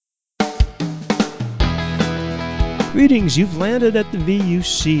Greetings, you've landed at the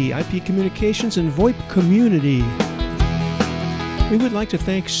VUC, IP Communications and VoIP Community. We would like to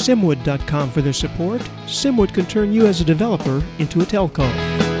thank Simwood.com for their support. Simwood can turn you as a developer into a telco.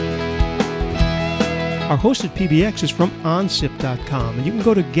 Our hosted PBX is from OnSIP.com, and you can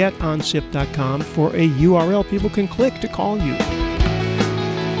go to GetOnSIP.com for a URL people can click to call you.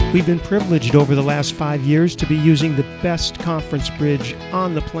 We've been privileged over the last 5 years to be using the best conference bridge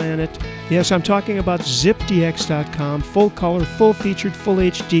on the planet. Yes, I'm talking about ZipDX.com, full color, full featured, full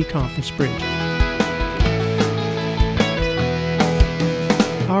HD conference bridge.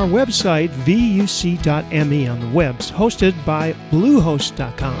 Our website, vuc.me on the webs, hosted by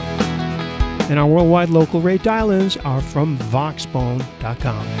Bluehost.com. And our worldwide local rate dial-ins are from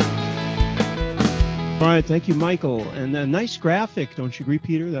Voxbone.com. All right, thank you, Michael. And a nice graphic, don't you agree,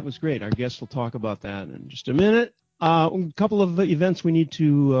 Peter? That was great. Our guest will talk about that in just a minute. A couple of events we need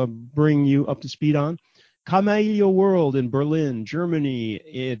to bring you up to speed on. Camellia World in Berlin, Germany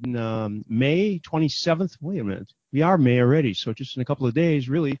in May 27th. Wait a minute. We are May already, so just in a couple of days,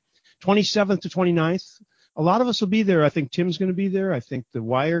 really. 27th to 29th. A lot of us will be there. I think Tim's going to be there. I think the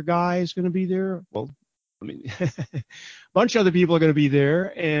Wire guy is going to be there. Well, I mean, a bunch of other people are going to be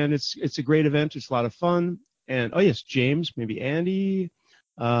there, and it's a great event. It's a lot of fun. And, oh, yes, James, maybe Andy,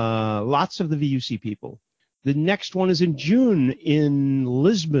 lots of the VUC people. The next one is in June in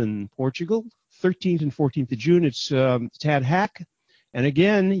Lisbon, Portugal, 13th and 14th of June. It's Tad Hack. And,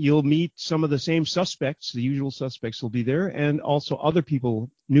 again, you'll meet some of the same suspects. The usual suspects will be there, and also other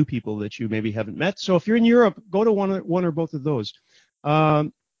people, new people that you maybe haven't met. So if you're in Europe, go to one or both of those.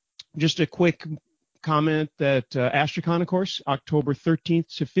 Just a quick comment that Astracon, of course, October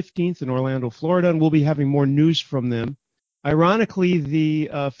 13th to 15th in Orlando, Florida, and we'll be having more news from them. Ironically,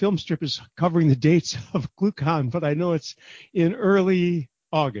 the film strip is covering the dates of GlueCon, but I know it's in early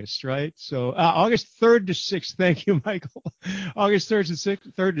August, right? So August 3rd to 6th. Thank you, Michael. August 3rd to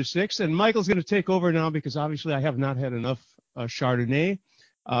 6th. And Michael's going to take over now because obviously I have not had enough Chardonnay.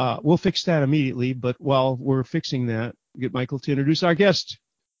 We'll fix that immediately, but while we're fixing that, get Michael to introduce our guest.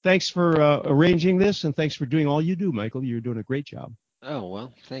 Thanks for arranging this, and thanks for doing all you do, Michael. You're doing a great job. Oh,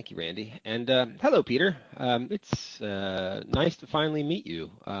 well, thank you, Randy. And hello, Peter. It's nice to finally meet you.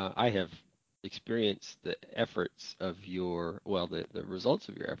 I have experienced the efforts of the results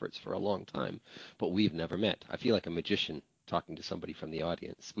of your efforts for a long time, but we've never met. I feel like a magician talking to somebody from the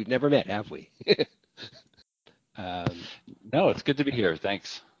audience. We've never met, have we? No, it's good to be here.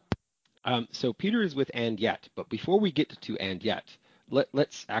 Thanks. So Peter is with And Yet, but before we get to And Yet,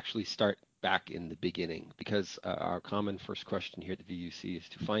 let's actually start back in the beginning, because our common first question here at the VUC is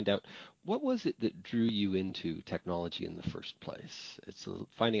to find out what was it that drew you into technology in the first place. It's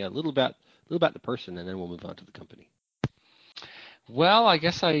finding out a little about the person, and then we'll move on to the company. Well, I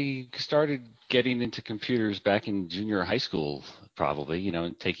guess I started getting into computers back in junior high school, probably,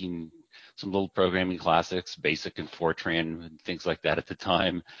 taking some little programming classes, BASIC and Fortran and things like that at the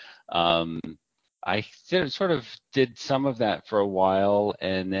time. I sort of did some of that for a while,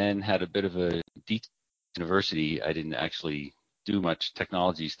 and then had a bit of a university. I didn't actually do much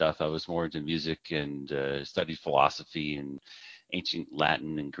technology stuff. I was more into music and studied philosophy and ancient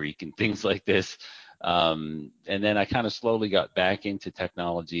Latin and Greek and things like this. And then I kind of slowly got back into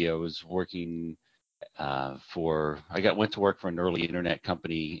technology. I was working went to work for an early internet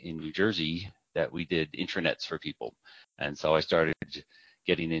company in New Jersey that we did intranets for people. And so I started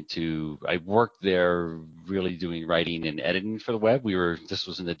I worked there really doing writing and editing for the web. This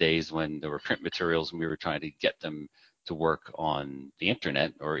was in the days when there were print materials and we were trying to get them to work on the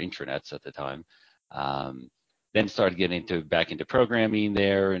internet or intranets at the time. Then started getting back into programming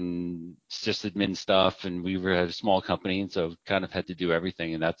there and sysadmin stuff, and we had a small company, and so kind of had to do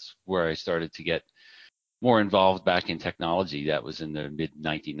everything, and that's where I started to get more involved back in technology. That was in the mid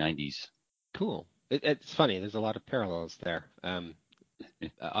 1990s. Cool. It's funny. There's a lot of parallels there.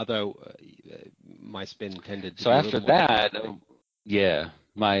 Although my spin tended to. So after that,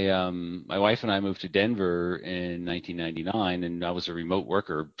 my wife and I moved to Denver in 1999, and I was a remote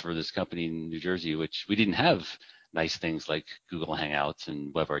worker for this company in New Jersey, which we didn't have nice things like Google Hangouts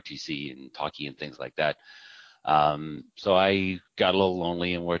and WebRTC and Talkie and things like that. So I got a little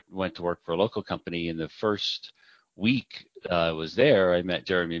lonely and went to work for a local company. In the first week I was there, I met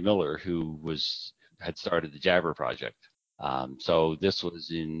Jeremy Miller, who had started the Jabber project. So this was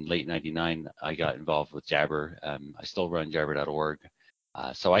in late 99. I got involved with Jabber. I still run jabber.org.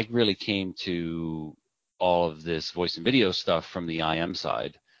 So I really came to all of this voice and video stuff from the IM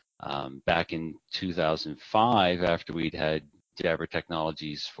side back in 2005, after we'd had Jabber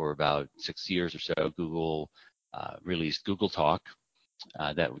Technologies for about 6 years or so. Google released Google Talk.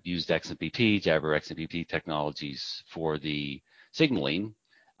 that used XMPP, Jabber XMPP technologies for the signaling.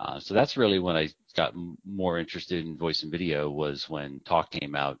 So that's really when I got more interested in voice and video, was when Talk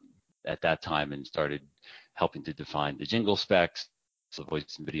came out at that time and started helping to define the jingle specs, the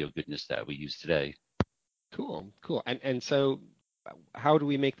voice and video goodness that we use today. Cool, cool. And so how do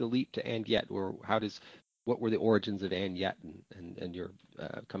we make the leap to and yet, or what were the origins of and yet and your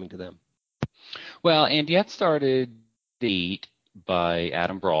coming to them? Well, and yet started by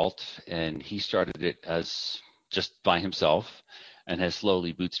Adam Brault, and he started it as just by himself and has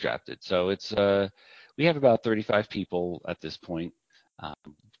slowly bootstrapped it. So it's we have about 35 people at this point.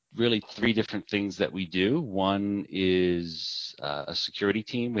 Really three different things that we do. One is a security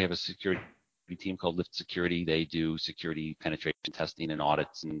team. We have a security team called Lift Security. They do security penetration testing and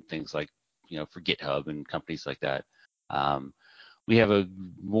audits and things like, for GitHub and companies like that. We have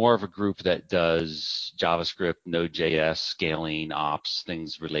more of a group that does JavaScript, Node.js, scaling, ops,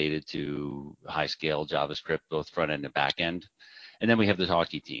 things related to high-scale JavaScript, both front end and back end. And then we have the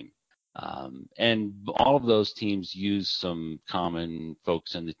Talkie team. And all of those teams use some common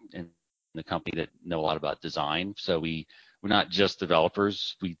folks in the company that know a lot about design. So we're not just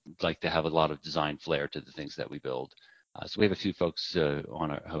developers. We like to have a lot of design flair to the things that we build. So we have a few folks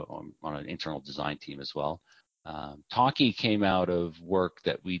on an internal design team as well. Talkie came out of work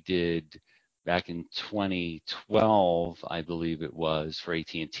that we did back in 2012, I believe it was, for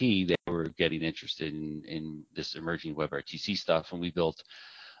AT&T. They were getting interested in this emerging WebRTC stuff, and we built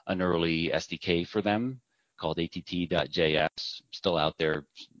an early SDK for them called att.js, still out there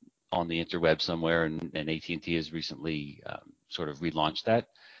on the interweb somewhere, and AT&T has recently sort of relaunched that.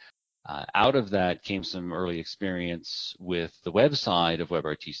 Out of that came some early experience with the web side of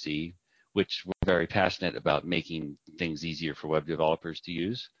WebRTC, which we're very passionate about making things easier for web developers to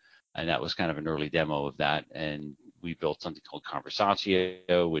use. And that was kind of an early demo of that. And we built something called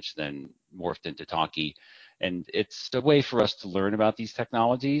Conversatio, which then morphed into Talkie. And it's a way for us to learn about these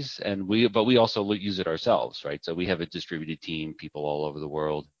technologies, but we also use it ourselves, right? So we have a distributed team, people all over the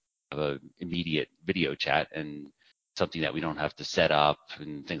world, have an immediate video chat and something that we don't have to set up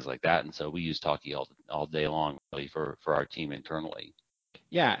and things like that. And so we use Talkie all day long, really, for our team internally.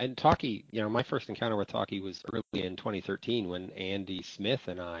 Yeah, and Talkie, my first encounter with Talkie was early in 2013 when Andy Smith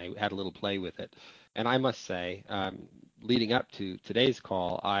and I had a little play with it. And I must say, leading up to today's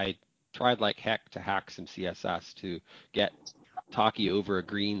call, I tried like heck to hack some CSS to get Talkie over a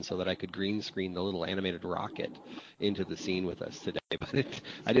green so that I could green screen the little animated rocket into the scene with us today. But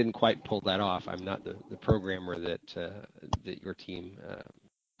I didn't quite pull that off. I'm not the programmer that your team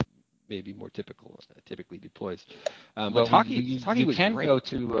maybe more typically deploys. But Talkie was great.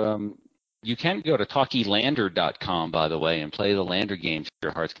 You can go to talkielander.com, by the way, and play the Lander game to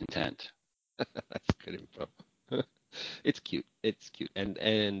your heart's content. That's good info. It's cute. It's cute.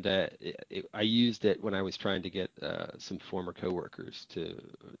 And I used it when I was trying to get some former coworkers to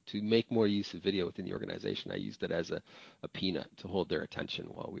make more use of video within the organization. I used it as a peanut to hold their attention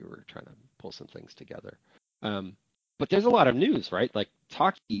while we were trying to pull some things together. But there's a lot of news, right? Like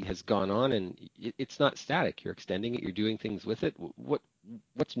Talkie has gone on, and it's not static. You're extending it. You're doing things with it.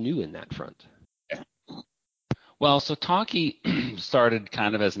 What's new in that front? Well, so Talkie started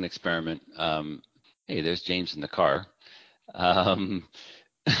kind of as an experiment. Hey, there's James in the car on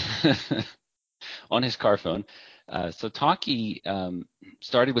his car phone. So Talkie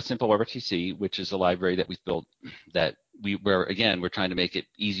started with simple WebRTC, which is a library that we've built we're trying to make it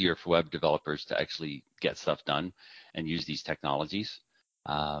easier for web developers to actually get stuff done and use these technologies.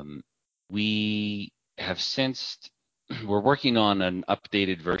 We're working on an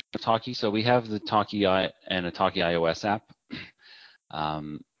updated version of Talkie. So we have the Talkie and a Talkie iOS app,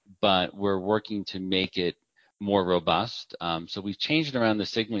 but we're working to make it more robust. So we've changed around the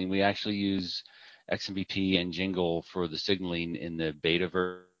signaling. We actually use XMPP and Jingle for the signaling in the beta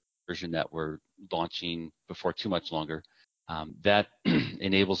version that we're launching before too much longer. That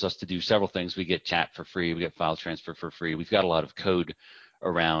enables us to do several things. We get chat for free. We get file transfer for free. We've got a lot of code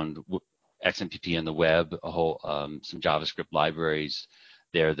around XMPP on the web, some JavaScript libraries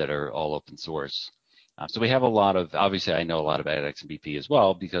there that are all open source. So we have obviously I know a lot about XMPP as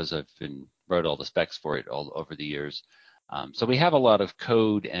well because I've wrote all the specs for it all over the years. So we have a lot of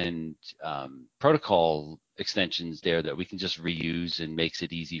code and protocol extensions there that we can just reuse and makes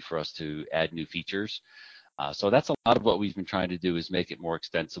it easy for us to add new features. So that's a lot of what we've been trying to do is make it more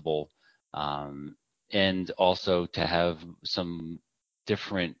extensible and also to have some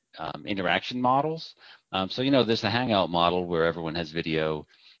different interaction models. So, there's the Hangout model where everyone has video.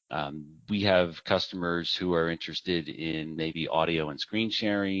 We have customers who are interested in maybe audio and screen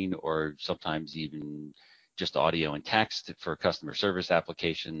sharing or sometimes even just audio and text for customer service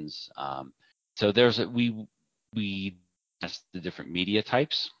applications. So we test the different media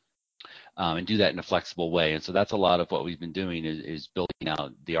types and do that in a flexible way. And so that's a lot of what we've been doing is building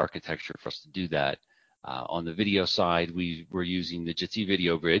out the architecture for us to do that. On the video side, we're using the Jitsi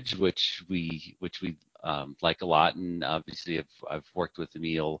Video Bridge, which we like a lot, and obviously I've worked with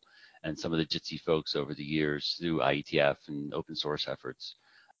Emil and some of the Jitsi folks over the years through IETF and open source efforts.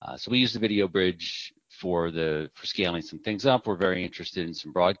 So we use the Video Bridge for scaling some things up. We're very interested in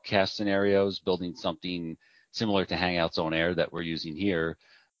some broadcast scenarios, building something similar to Hangouts on Air that we're using here.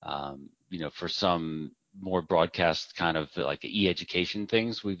 For some more broadcast kind of like e-education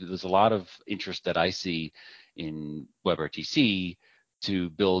things. There's a lot of interest that I see in WebRTC to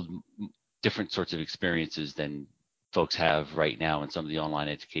build different sorts of experiences than folks have right now in some of the online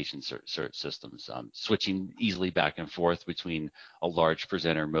education systems. Switching easily back and forth between a large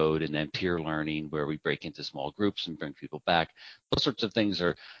presenter mode and then peer learning where we break into small groups and bring people back. Those sorts of things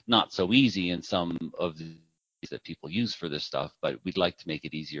are not so easy in some of the that people use for this stuff, but we'd like to make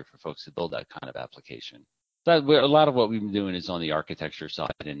it easier for folks to build that kind of application. So a lot of what we've been doing is on the architecture side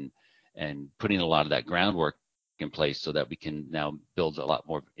and putting a lot of that groundwork in place so that we can now build a lot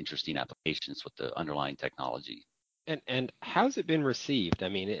more interesting applications with the underlying technology. And how's it been received? I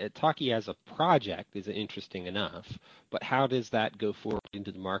mean, Talkie as a project is interesting enough, but how does that go forward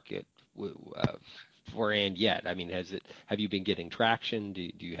into the market for and yet? I mean, have you been getting traction? Do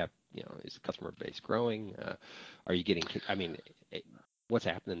you have, is the customer base growing? Are you getting, what's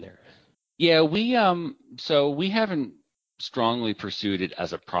happening there? Yeah, so we haven't strongly pursued it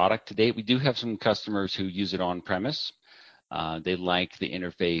as a product to date. We do have some customers who use it on premise. They like the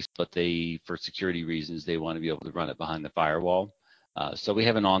interface, but for security reasons, they want to be able to run it behind the firewall. So we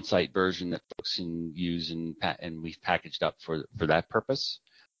have an on-site version that folks can use, and we've packaged up for that purpose.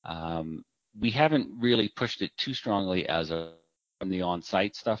 We haven't really pushed it too strongly from the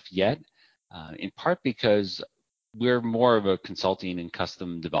on-site stuff yet, in part because we're more of a consulting and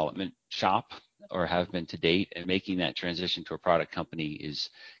custom development shop, or have been to date, and making that transition to a product company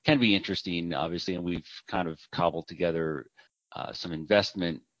can be interesting, obviously, and we've kind of cobbled together some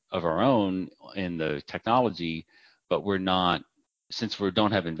investment of our own in the technology, but since we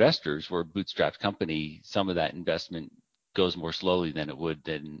don't have investors, we're a bootstrapped company, some of that investment goes more slowly than it would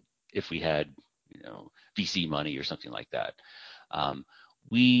than if we had, VC money or something like that.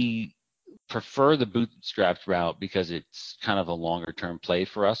 We prefer the bootstrapped route because it's kind of a longer term play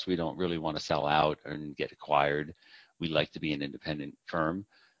for us. We don't really want to sell out and get acquired. We like to be an independent firm.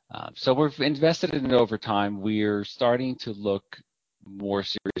 So we've invested in it over time. We're starting to look more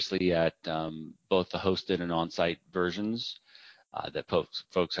seriously at both the hosted and on-site versions that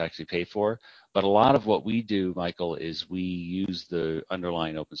folks actually pay for. But a lot of what we do, Michael, is we use the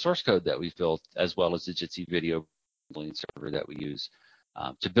underlying open source code that we've built, as well as the Jitsi video server that we use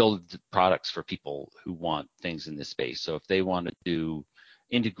to build products for people who want things in this space. So if they want to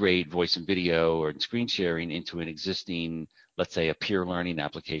integrate voice and video or screen sharing into an existing, let's say, a peer learning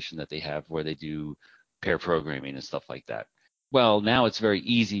application that they have where they do pair programming and stuff like that. Well, now it's very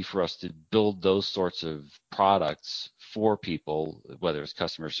easy for us to build those sorts of products for people, whether it's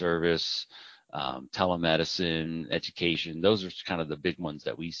customer service, telemedicine, education. Those are kind of the big ones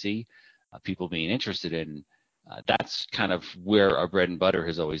that we see people being interested in. That's kind of where our bread and butter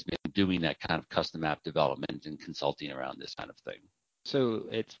has always been, doing that kind of custom app development and consulting around this kind of thing. So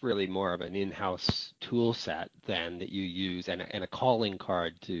it's really more of an in-house tool set then that you use, and a calling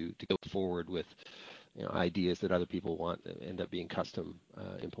card to go forward with ideas that other people want that end up being custom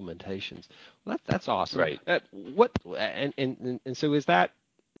implementations. Well, that's awesome. Right. And so is that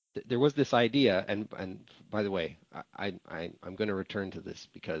there was this idea, and by the way, I'm going to return to this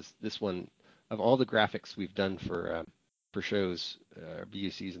because this one, of all the graphics we've done for shows,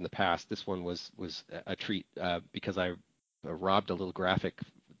 BUCs in the past, this one was a treat because I robbed a little graphic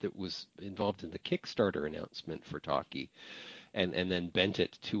that was involved in the Kickstarter announcement for Talkie, and then bent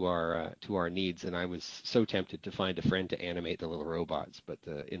it to our needs. And I was so tempted to find a friend to animate the little robots, but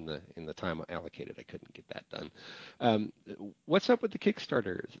in the time allocated, I couldn't get that done. What's up with the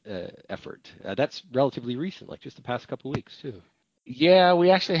Kickstarter effort? That's relatively recent, like just the past couple of weeks too. Yeah,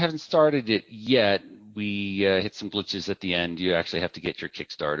 we actually haven't started it yet. We hit some glitches at the end. You actually have to get your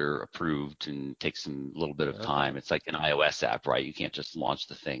Kickstarter approved and takes a little bit of time. It's like an iOS app, right? You can't just launch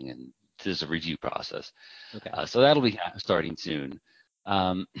the thing, and there's a review process. Okay. So that'll be starting soon.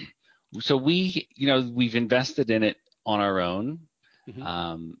 So we've invested in it on our own.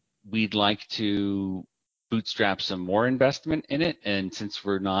 Mm-hmm. We'd like to bootstrap some more investment in it, and since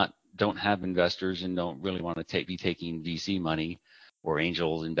don't have investors and don't really want to be taking VC money or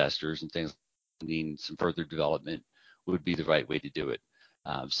angel investors and things funding some further development would be the right way to do it.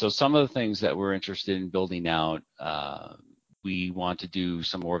 So some of the things that we're interested in building out, we want to do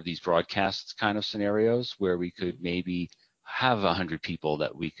some more of these broadcasts kind of scenarios where we could maybe have 100 people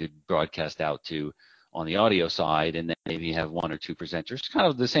that we could broadcast out to on the audio side, and then maybe have one or two presenters, kind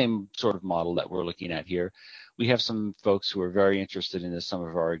of the same sort of model that we're looking at here. We have some folks who are very interested in this, some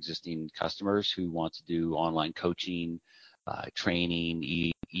of our existing customers who want to do online coaching, training,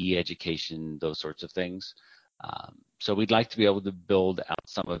 e-education, those sorts of things. So we'd like to be able to build out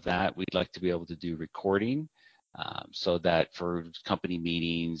some of that. We'd like to be able to do recording, so that for company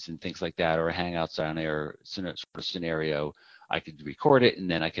meetings and things like that, or a Hangouts on air sort of scenario, I could record it and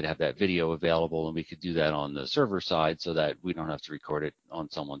then I could have that video available, and we could do that on the server side so that we don't have to record it on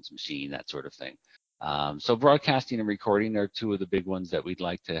someone's machine, that sort of thing. So broadcasting and recording are two of the big ones that we'd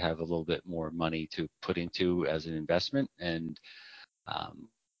like to have a little bit more money to put into as an investment, and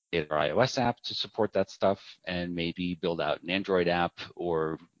get our iOS app to support that stuff, and maybe build out an Android app,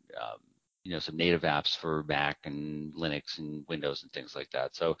 or some native apps for Mac and Linux and Windows and things like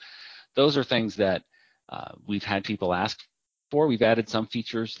that. So those are things that we've had people ask for. We've added some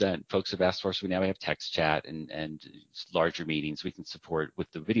features that folks have asked for. So now we have text chat and larger meetings we can support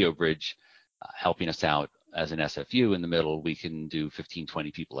with the video bridge, helping us out as an SFU in the middle. We can do 15,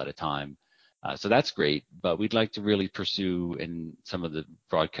 20 people at a time. So that's great, but we'd like to really pursue in some of the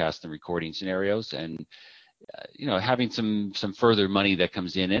broadcast and recording scenarios, and having some further money that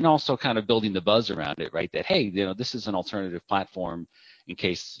comes in, and also kind of building the buzz around it, right? That, hey, this is an alternative platform in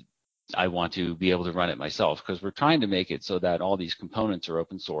case I want to be able to run it myself, because we're trying to make it so that all these components are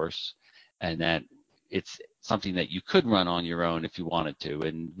open source and that it's something that you could run on your own if you wanted to.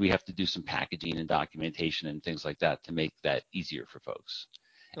 And we have to do some packaging and documentation and things like that to make that easier for folks.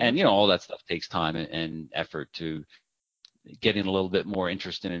 And, all that stuff takes time and effort to getting a little bit more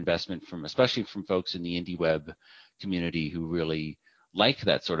interest and investment especially from folks in the indie web community who really like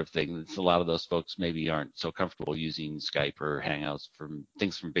that sort of thing. It's a lot of those folks maybe aren't so comfortable using Skype or Hangouts from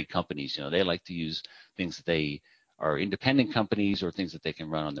big companies. They like to use things that they are independent companies or things that they can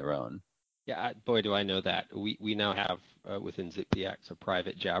run on their own. Yeah, boy, do I know that. We now have within ZipDX a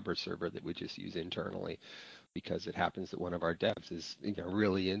private Jabber server that we just use internally, because it happens that one of our devs is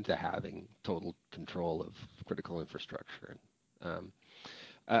really into having total control of critical infrastructure.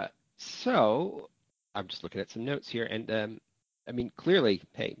 So I'm just looking at some notes here, and clearly,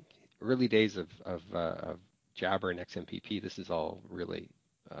 hey, early days of Jabber and XMPP. This is all really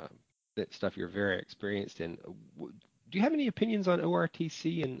that stuff you're very experienced in. Do you have any opinions on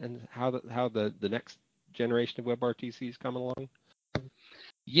ORTC and how the next generation of WebRTC is coming along?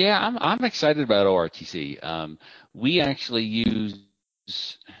 Yeah, I'm excited about ORTC. We actually use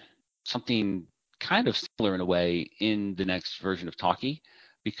something kind of similar in a way in the next version of Talkie,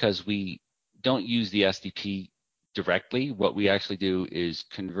 because we don't use the SDP directly. What we actually do is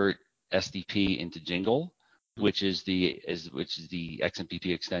convert SDP into Jingle, which is the XMPP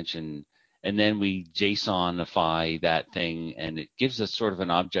extension, and then we JSONify that thing, and it gives us sort of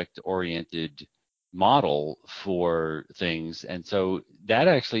an object-oriented model for things. And so that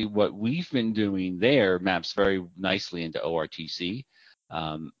actually, what we've been doing there maps very nicely into ORTC.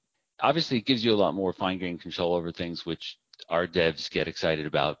 Obviously, it gives you a lot more fine-grained control over things, which our devs get excited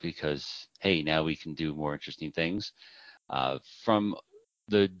about, because, hey, now we can do more interesting things. From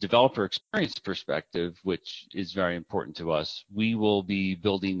the developer experience perspective, which is very important to us, we will be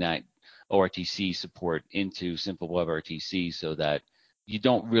building that ORTC support into simple WebRTC so that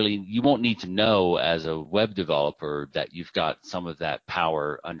you won't need to know as a web developer that you've got some of that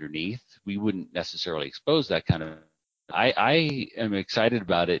power underneath. We wouldn't necessarily expose that kind of. I am excited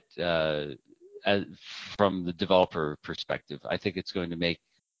about it from the developer perspective. I think it's going to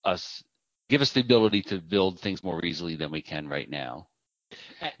give us the ability to build things more easily than we can right now.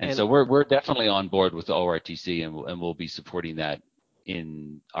 And so we're definitely on board with the ORTC, and we'll be supporting that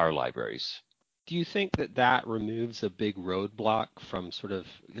in our libraries. Do you think that removes a big roadblock from sort of,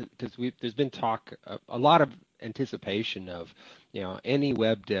 because there's been talk, a lot of anticipation of, any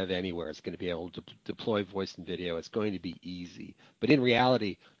web dev anywhere is going to be able to deploy voice and video. It's going to be easy, but in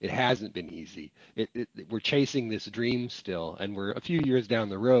reality, it hasn't been easy. We're chasing this dream still, and we're a few years down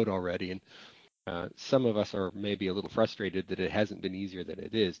the road already, and some of us are maybe a little frustrated that it hasn't been easier than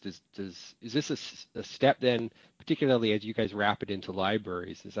it is. Is this a step then, particularly as you guys wrap it into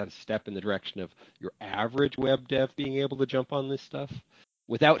libraries, is that a step in the direction of your average web dev being able to jump on this stuff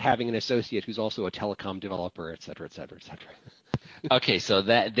without having an associate who's also a telecom developer, et cetera, et cetera, et cetera? Okay, so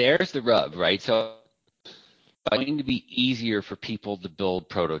there's the rub, right? So it's going to be easier for people to build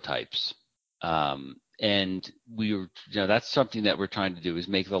prototypes. And that's something that we're trying to do, is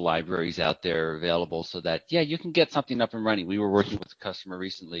make the libraries out there available so that, yeah, you can get something up and running. We were working with a customer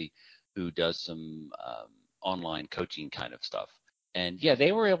recently who does some online coaching kind of stuff. And yeah,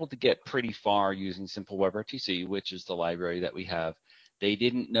 they were able to get pretty far using simple WebRTC, which is the library that we have. They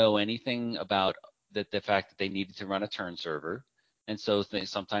didn't know anything about the fact that they needed to run a turn server. And so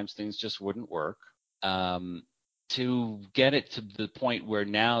sometimes things just wouldn't work. To get it to the point where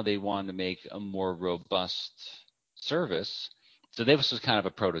now they want to make a more robust service. So this was kind of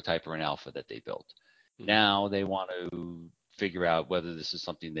a prototype or an alpha that they built. Now they want to figure out whether this is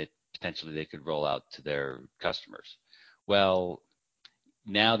something that potentially they could roll out to their customers. Well,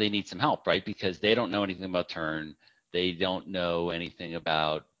 now they need some help, right? Because they don't know anything about turn. They don't know anything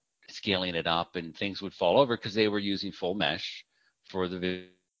about scaling it up, and things would fall over because they were using full mesh for the video.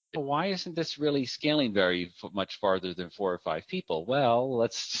 Why isn't this really scaling very much farther than 4 or 5 people? Well,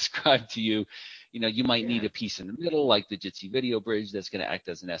 let's describe to you, you might need a piece in the middle, like the Jitsi video bridge that's going to act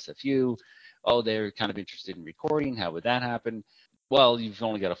as an SFU. Oh, they're kind of interested in recording. How would that happen? Well, you've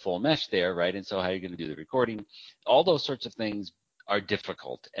only got a full mesh there, right? And so how are you going to do the recording? All those sorts of things are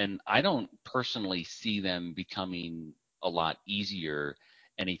difficult. And I don't personally see them becoming a lot easier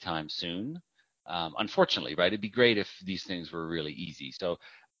anytime soon. Unfortunately, right? It'd be great if these things were really easy. So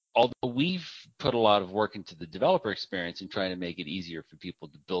although we've put a lot of work into the developer experience and trying to make it easier for people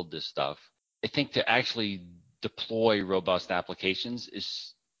to build this stuff, I think to actually deploy robust applications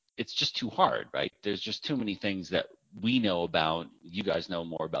it's just too hard, right? There's just too many things that we know about, you guys know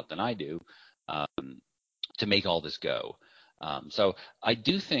more about than I do, to make all this go. So I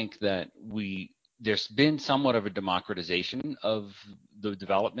do think that there's been somewhat of a democratization of the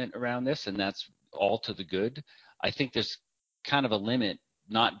development around this, and that's all to the good. I think there's kind of a limit,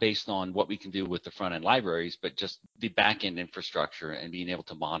 not based on what we can do with the front end libraries, but just the back end infrastructure and being able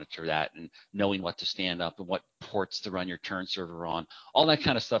to monitor that and knowing what to stand up and what ports to run your turn server on. All that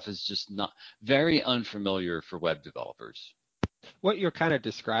kind of stuff is just not very unfamiliar for web developers. What you're kind of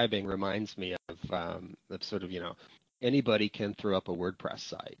describing reminds me of sort of, anybody can throw up a WordPress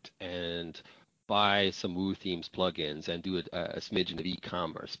site and buy some Woo Themes plugins and do a smidgen of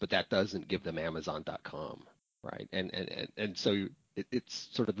e-commerce, but that doesn't give them Amazon.com, right? And so it's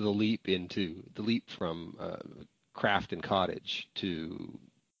sort of the leap from craft and cottage to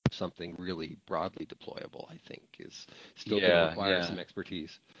something really broadly deployable, I think, is still going to require some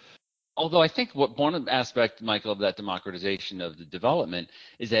expertise. Although I think one aspect, Michael, of that democratization of the development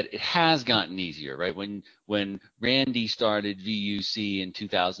is that it has gotten easier, right? When Randy started VUC in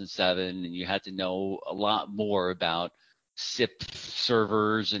 2007, and you had to know a lot more about SIP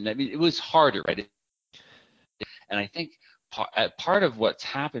servers, and I mean, it was harder, right? And I think part of what's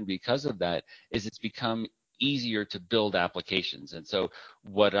happened because of that is it's become easier to build applications. And so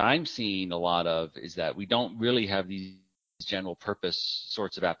what I'm seeing a lot of is that we don't really have these general purpose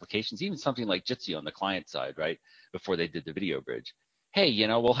sorts of applications, even something like Jitsi on the client side, right? Before they did the video bridge. Hey,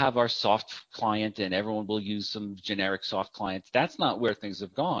 we'll have our soft client and everyone will use some generic soft clients. That's not where things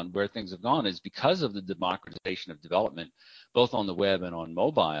have gone. Where things have gone is because of the democratization of development, both on the web and on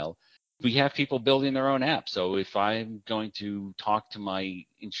mobile. We have people building their own apps. So if I'm going to talk to my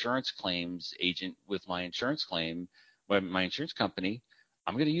insurance claims agent with my insurance claim, my insurance company,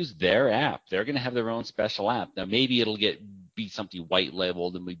 I'm going to use their app. They're going to have their own special app. Now, maybe it'll be something white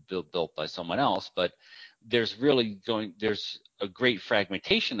labeled and be built by someone else, but there's a great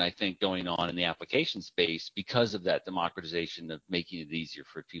fragmentation, I think, going on in the application space because of that democratization of making it easier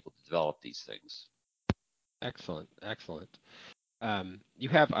for people to develop these things. Excellent. You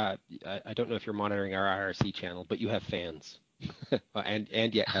have, I don't know if you're monitoring our IRC channel, but you have fans.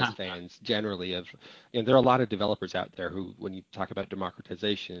 and yet has fans generally there are a lot of developers out there who, when you talk about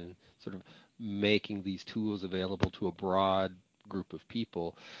democratization, sort of making these tools available to a broad group of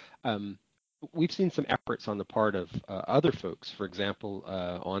people, we've seen some efforts on the part of other folks. For example,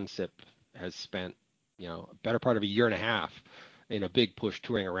 OnSIP has spent a better part of a year and a half in a big push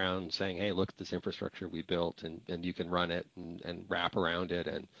touring around saying, hey, look at this infrastructure we built, and you can run it and wrap around it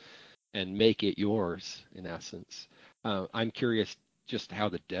and make it yours, in essence. I'm curious just how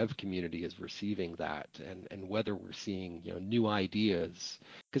the dev community is receiving that, and whether we're seeing new ideas,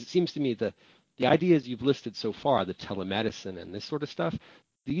 because it seems to me the ideas you've listed so far, the telemedicine and this sort of stuff,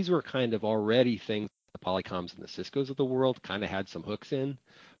 these were kind of already things the Polycoms and the Ciscos of the world kind of had some hooks in,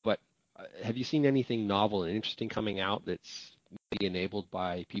 but have you seen anything novel and interesting coming out that's maybe enabled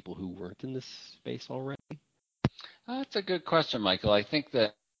by people who weren't in this space already? That's a good question, Michael. I think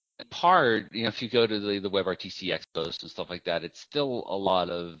that if you go to the WebRTC expos and stuff like that, it's still a lot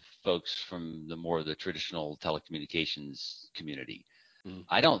of folks from the traditional telecommunications community.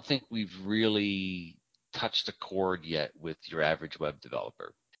 I don't think we've really touched a chord yet with your average web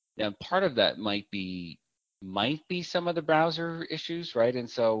developer. Now, part of that might be some of the browser issues, right? And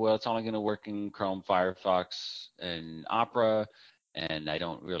so, well, it's only going to work in Chrome, Firefox, and Opera, and I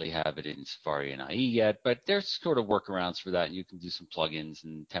don't really have it in Safari and IE yet, but there's sort of workarounds for that. You can do some plugins,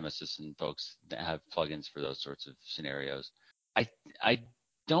 and Temesis and folks that have plugins for those sorts of scenarios. I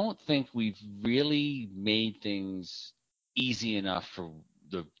don't think we've really made things easy enough for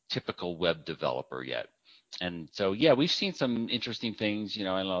the typical web developer yet. And so, yeah, we've seen some interesting things. You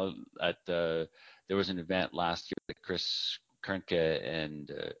know, I know there was an event last year that Chris Kernke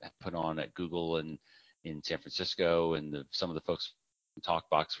and put on at Google and in San Francisco, and some of the folks from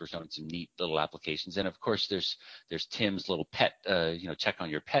TalkBox were showing some neat little applications. And of course, there's Tim's little pet, check on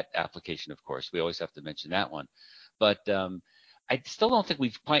your pet application. Of course, we always have to mention that one. But I still don't think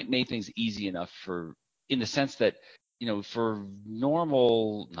we've quite made things easy enough in the sense that, for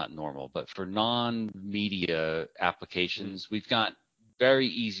for non-media applications, we've got very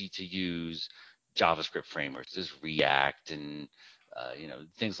easy to use JavaScript frameworks. There's React and,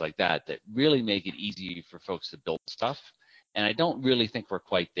 things like that really make it easy for folks to build stuff. And I don't really think we're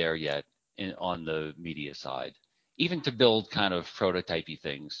quite there yet on the media side. Even to build kind of prototypey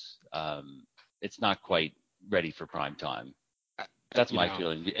things, it's not quite ready for prime time. That's my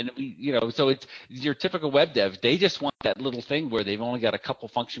feeling. And so it's your typical web dev. They just want that little thing where they've only got a couple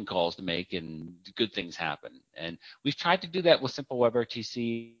function calls to make and good things happen. And we've tried to do that with simple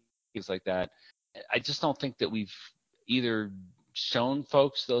WebRTC, things like that. I just don't think that we've either shown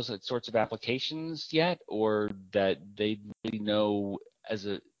folks those sorts of applications yet, or that they really know as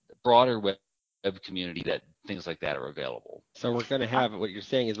a broader web community that things like that are available. So we're going to have, what you're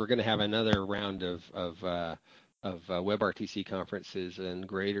saying is we're going to have another round of WebRTC conferences and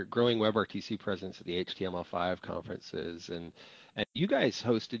growing WebRTC presence at the HTML5 conferences, and you guys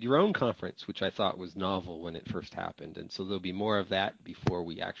hosted your own conference, which I thought was novel when it first happened, and so there'll be more of that before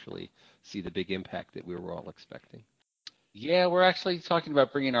we actually see the big impact that we were all expecting. Yeah, we're actually talking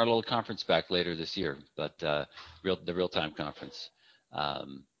about bringing our little conference back later this year, but the real-time conference.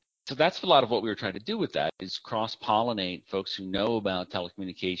 So that's a lot of what we were trying to do with that, is cross-pollinate folks who know about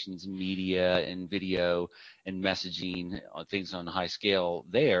telecommunications and media and video and messaging, things on a high scale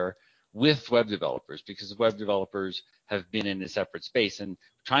there, with web developers, because web developers have been in a separate space, and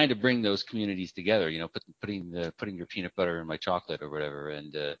trying to bring those communities together, putting your peanut butter in my chocolate or whatever.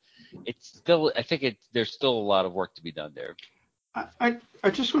 And it's still, I think there's still a lot of work to be done there. I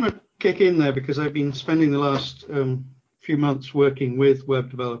just want to kick in there because I've been spending the last few months working with web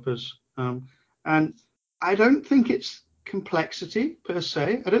developers, and I don't think it's complexity per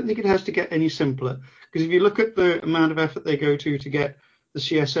se. I don't think it has to get any simpler, because if you look at the amount of effort they go to get the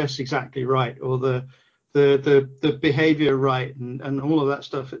CSS exactly right, or the behavior right, and all of that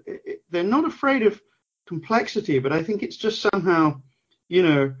stuff, they're not afraid of complexity, but I think it's just somehow,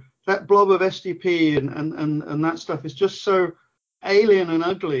 that blob of SDP and that stuff is just so alien and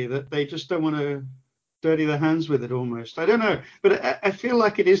ugly that they just don't want to dirty their hands with it almost. I don't know, but I feel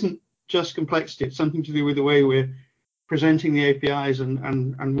like it isn't just complexity. It's something to do with the way we're presenting the APIs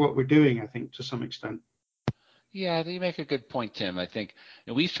and what we're doing, I think, to some extent. Yeah, you make a good point, Tim. I think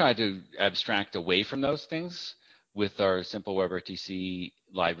we've tried to abstract away from those things with our simple WebRTC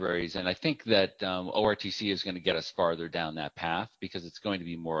libraries, and I think that ORTC is going to get us farther down that path, because it's going to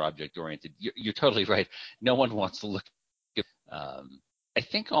be more object-oriented. You're totally right. No one wants to look at I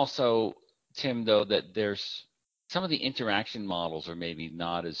think also, Tim, though, that there's some of the interaction models are maybe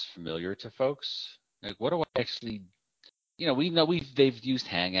not as familiar to folks. Like, what do I actually, we know they've used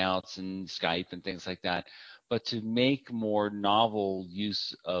Hangouts and Skype and things like that, but to make more novel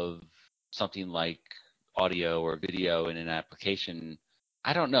use of something like audio or video in an application,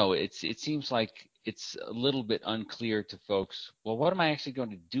 I don't know. It seems like it's a little bit unclear to folks. Well, what am I actually going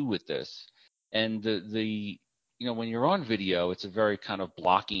to do with this? And the when you're on video, it's a very kind of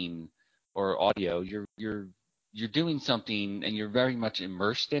blocking, or audio. You're doing something and you're very much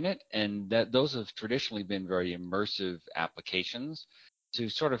immersed in it, and those have traditionally been very immersive applications. To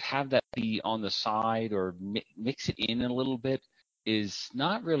sort of have that be on the side or mix it in a little bit is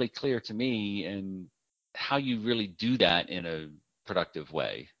not really clear to me, and how you really do that in a productive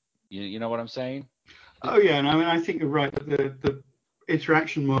way. You know what I'm saying? Oh yeah, and I think you're right. The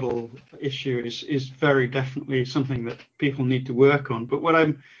interaction model issue is very definitely something that people need to work on. But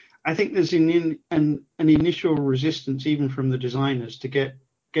I think there's an initial resistance even from the designers to get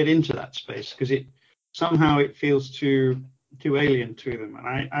into that space, because somehow it feels too alien to them.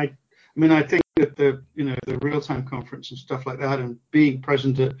 And I think that the real-time conference and stuff like that, and being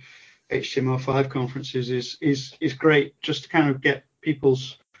present at HTML5 conferences is great, just to kind of get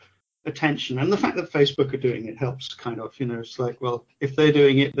people's attention. And the fact that Facebook are doing it helps kind of, it's like, well, if they're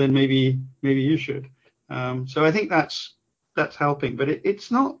doing it, then maybe you should. So I think that's helping, but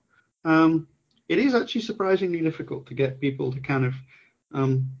it's not. It is actually surprisingly difficult to get people to kind of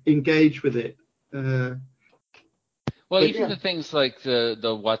engage with it. Well, even the things like the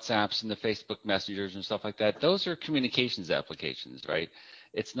WhatsApps and the Facebook messengers and stuff like that, those are communications applications, right?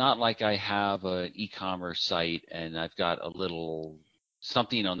 It's not like I have an e-commerce site and I've got a little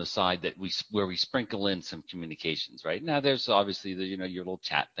something on the side where we sprinkle in some communications, right? Now there's obviously your little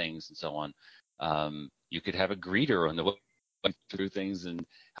chat things and so on. You could have a greeter on the web through things and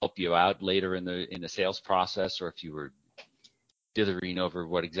help you out later in the sales process, or if you were dithering over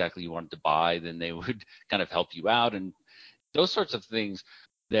what exactly you wanted to buy, then they would kind of help you out, and those sorts of things.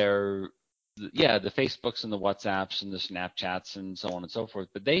 The Facebooks and the WhatsApps and the Snapchats and so on and so forth,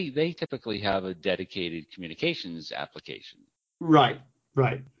 but they typically have a dedicated communications application. Right.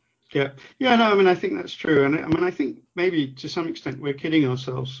 Yeah. No, I mean, I think that's true, and I mean, I think maybe to some extent we're kidding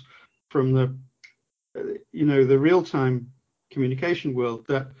ourselves from the real-time communication world,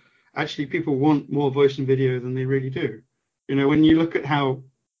 that actually people want more voice and video than they really do. When you look at how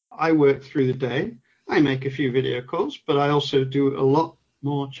I work through the day, I make a few video calls, but I also do a lot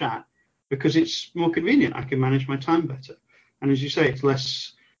more chat because it's more convenient. I can manage my time better. And as you say, it's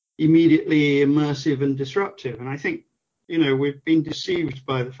less immediately immersive and disruptive. And I think, we've been deceived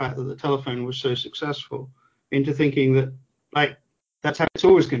by the fact that the telephone was so successful into thinking that, like, that's how it's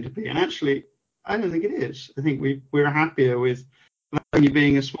always going to be. And actually, I don't think it is. I think we're happier with that only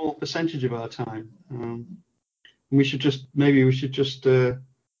being a small percentage of our time. We should just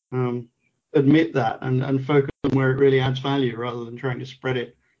admit that and focus on where it really adds value rather than trying to spread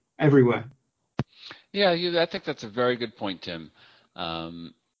it everywhere. Yeah, I think that's a very good point, Tim.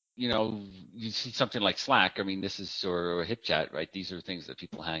 You see something like Slack. I mean, this is or HipChat, right? These are things that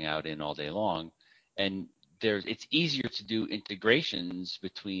people hang out in all day long, and it's easier to do integrations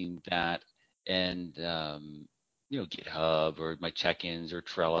between that and GitHub or my check-ins or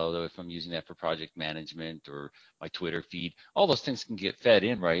Trello, if I'm using that for project management, or my Twitter feed. All those things can get fed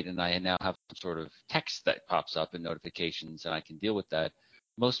in, right? And I now have some sort of text that pops up and notifications, and I can deal with that.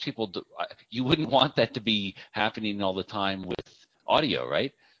 Most people you wouldn't want that to be happening all the time with audio,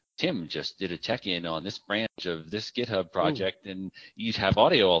 right? Tim just did a check-in on this branch of this GitHub project, and you'd have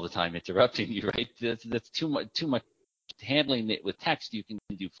audio all the time interrupting you, right? That's too much. Handling it with text, you can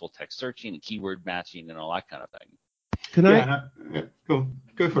do full text searching and keyword matching and all that kind of thing. Can I? Yeah, go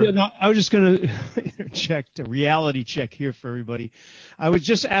for it. No, I was just going to interject a reality check here for everybody. I was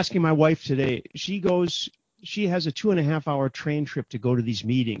just asking my wife today. She has a 2.5-hour train trip to go to these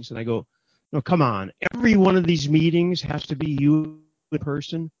meetings, and I go, no, come on. Every one of these meetings has to be you in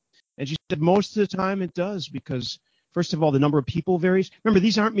person. And she said most of the time it does, because first of all, the number of people varies. Remember,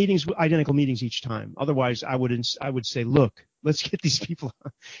 these aren't identical meetings each time. Otherwise, I would say, look, let's get these people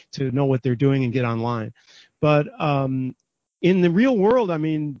to know what they're doing and get online. But in the real world, I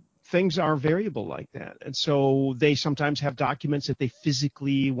mean, things are variable like that. And so they sometimes have documents that they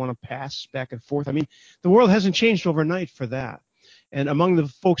physically want to pass back and forth. I mean, the world hasn't changed overnight for that. And among the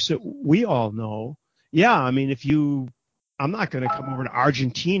folks that we all know, I mean, I'm not going to come over to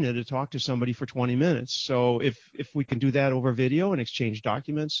Argentina to talk to somebody for 20 minutes. So if we can do that over video and exchange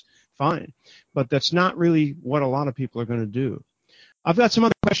documents, fine. But that's not really what a lot of people are going to do. I've got some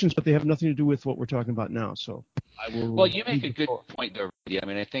other questions, but they have nothing to do with what we're talking about now. So I will. Well, you make a good point there, Rudy. I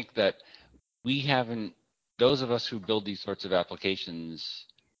mean, I think that those of us who build these sorts of applications,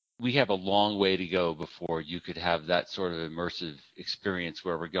 we have a long way to go before you could have that sort of immersive experience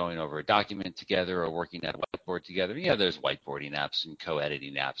where we're going over a document together or working at a whiteboard together. Yeah, there's whiteboarding apps and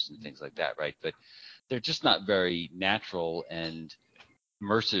co-editing apps and things like that, right? But they're just not very natural and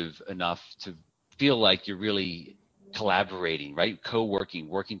immersive enough to feel like you're really collaborating, right? Co-working,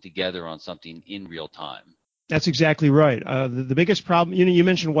 working together on something in real time. That's exactly right. The biggest problem, you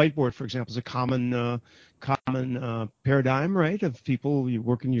mentioned whiteboard, for example, is a common paradigm, right? Of people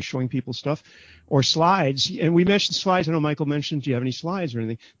you're showing people stuff, or slides. And we mentioned slides. I know Michael mentioned, do you have any slides or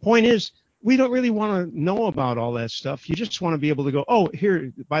anything? Point is, we don't really want to know about all that stuff. You just want to be able to go, oh,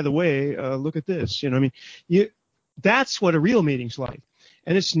 here, by the way, look at this. That's what a real meeting's like.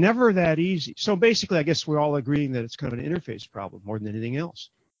 And it's never that easy. So basically, I guess we're all agreeing that it's kind of an interface problem more than anything else.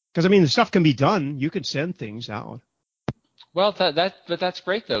 Because, I mean, the stuff can be done. You can send things out. Well, but that's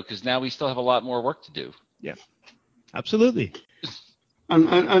great, though, because now we still have a lot more work to do. Yeah, absolutely.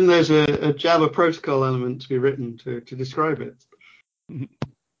 And there's a Java protocol element to be written to describe it.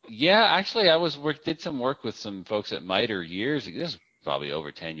 Yeah, actually, I did some work with some folks at MITRE years ago. This was probably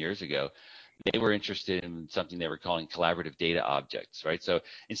over 10 years ago. they were interested in something they were calling collaborative data objects, right? So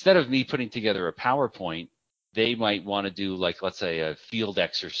instead of me putting together a PowerPoint, they might want to do, like, let's say, a field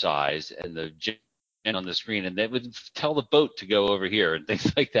exercise and the on the screen, and they would tell the boat to go over here and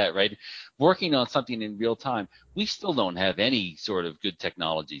things like that, right? Working on something in real time. We still don't have any sort of good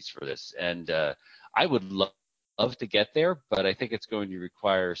technologies for this, and I would love to get there, but I think it's going to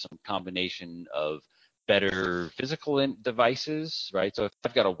require some combination of better physical devices, right? So if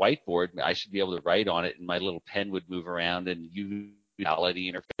I've got a whiteboard, I should be able to write on it, and my little pen would move around, and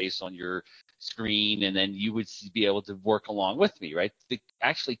reality interface on your screen, and then you would be able to work along with me, right? To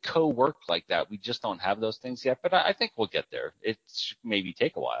actually co-work like that, we just don't have those things yet, but I think we'll get there. It maybe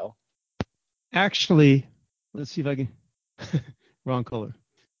take a while. Actually, let's see if I can. Wrong color.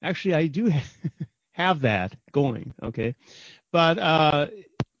 Actually, I do have that going. Okay, but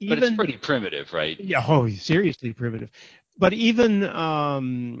even, but it's pretty primitive, right? Yeah. Oh, seriously primitive. But even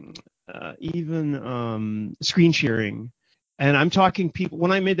screen sharing, and I'm talking people.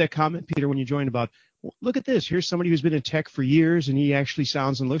 When I made that comment, Peter, when you joined, about, look at this. Here's somebody who's been in tech for years, and he actually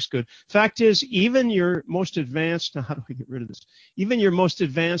sounds and looks good. Fact is, even your most advanced. Now, how do I get rid of this? Even your most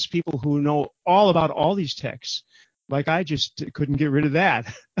advanced people who know all about all these techs, like I just couldn't get rid of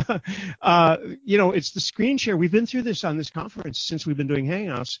that. It's the screen share. We've been through this on this conference since we've been doing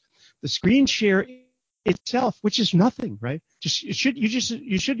Hangouts. The screen share itself, which is nothing, right? You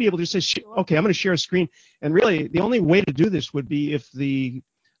should be able to say, okay, I'm going to share a screen. And really, the only way to do this would be if the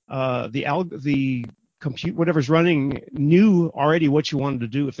compute, whatever's running, knew already what you wanted to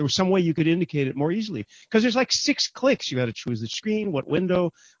do. If there was some way you could indicate it more easily, because there's like 6 clicks. You got to choose the screen, what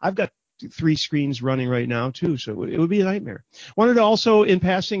window. I've got 3 screens running right now too, so it would be a nightmare. Wanted to also, in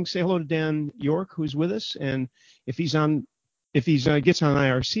passing, say hello to Dan York, who's with us, and if he gets on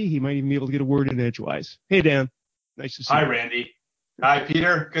IRC, he might even be able to get a word in edgewise. Hey, Dan, nice to see you. Hi, Randy. Hi,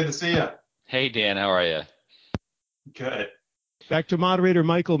 Peter. Good to see you. Hey, Dan, how are you? Good. Back to moderator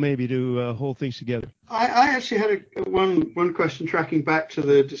Michael, maybe, to hold things together. I actually had one question tracking back to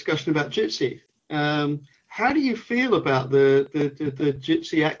the discussion about Jitsi. How do you feel about the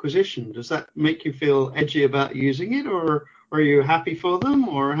Jitsi acquisition? Does that make you feel edgy about using it, or are you happy for them,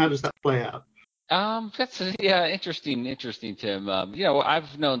 or how does that play out? That's interesting, Tim.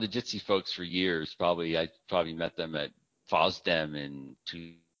 I've known the Jitsi folks for years. I probably met them at FOSDEM in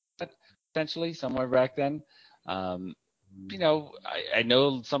potentially somewhere back then. I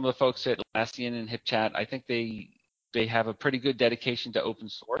know some of the folks at Atlassian and HipChat. I think they have a pretty good dedication to open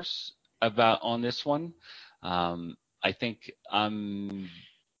source on this one. I think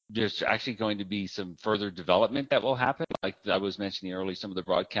there's actually going to be some further development that will happen. Like I was mentioning earlier, some of the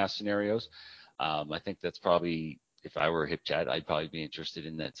broadcast scenarios. I think that's probably, if I were HipChat, I'd probably be interested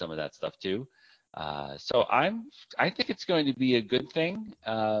in some of that stuff too. So I think it's going to be a good thing.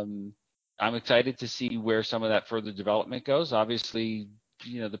 I'm excited to see where some of that further development goes. Obviously,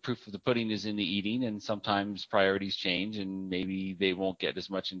 the proof of the pudding is in the eating, and sometimes priorities change, and maybe they won't get as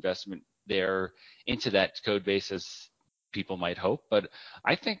much investment there into that code base as people might hope. But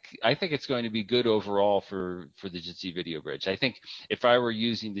I think it's going to be good overall for the Jitsi Video Bridge. I think if I were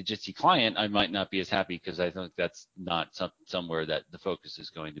using the Jitsi client, I might not be as happy, because I think that's not somewhere that the focus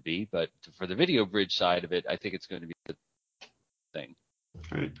is going to be. But for the Video Bridge side of it, I think it's going to be a good thing.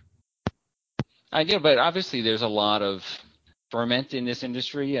 Right. But obviously there's a lot of ferment in this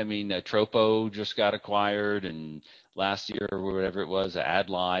industry. I mean, Tropo just got acquired, and last year or whatever it was,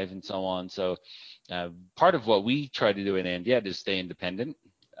 AdLive and so on. So part of what we try to do in And Yet is stay independent.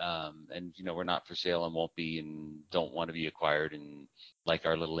 And we're not for sale and won't be, and don't want to be acquired, and like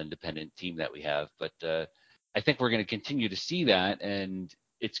our little independent team that we have. But I think we're going to continue to see that, and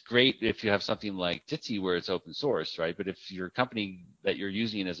it's great if you have something like Jitsi where it's open source, right? But if your company that you're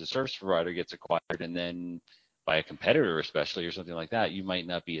using as a service provider gets acquired, and then by a competitor especially, or something like that, you might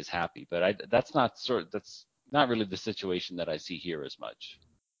not be as happy. But that's not really the situation that I see here as much.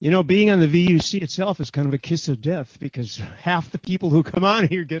 Being on the VUC itself is kind of a kiss of death, because half the people who come on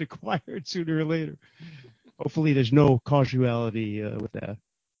here get acquired sooner or later. Hopefully there's no causality with that.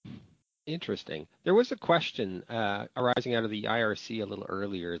 Interesting. There was a question arising out of the IRC a little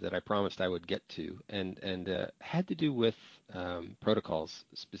earlier that I promised I would get to, and had to do with protocols.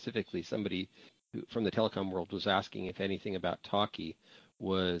 Specifically, somebody from the telecom world was asking if anything about Talkie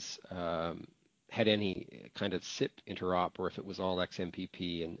was had any kind of SIP interop, or if it was all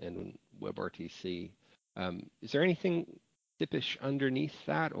XMPP and WebRTC. Is there anything SIP-ish underneath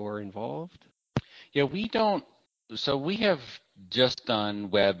that or involved? Yeah, we don't. So we have just done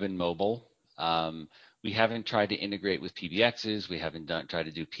web and mobile. We haven't tried to integrate with PBXs. We haven't tried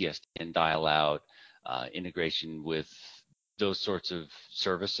to do PSTN dial out integration with those sorts of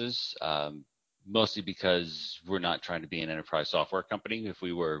services. mostly because we're not trying to be an enterprise software company. If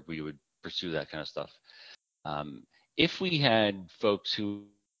we were, we would pursue that kind of stuff. If we had folks who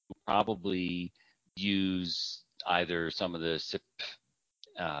probably use either some of the SIP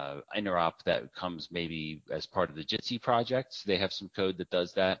interop that comes maybe as part of the Jitsi projects, they have some code that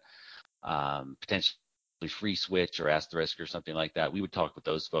does that, potentially free switch or asterisk or something like that. We would talk with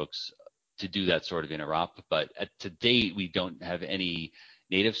those folks to do that sort of interop, but to date, we don't have any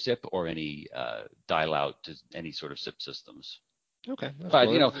native SIP or any dial out to any sort of SIP systems. Okay. But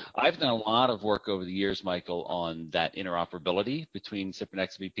cool. I've done a lot of work over the years, Michael, on that interoperability between SIP and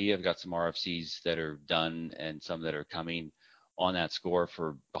XBP. I've got some RFCs that are done and some that are coming on that score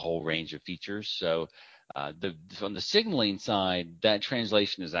for a whole range of features. So on the signaling side, that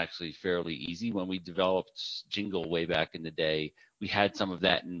translation is actually fairly easy. When we developed Jingle way back in the day, we had some of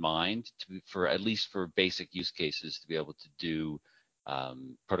that in mind for at least for basic use cases to be able to do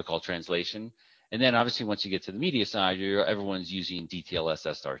protocol translation. And then obviously once you get to the media side, everyone's using DTLS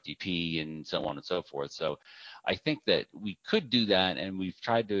SRTP and so on and so forth. So I think that we could do that, and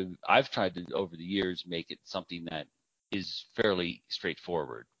I've tried to over the years make it something that is fairly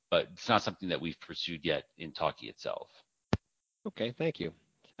straightforward, but it's not something that we've pursued yet in Talkie itself. Okay, thank you.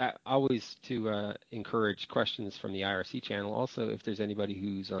 Always to encourage questions from the IRC channel. Also, if there's anybody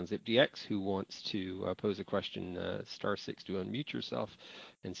who's on ZipDX who wants to pose a question, *6 to unmute yourself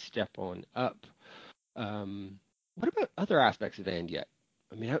and step on up. What about other aspects of and yet?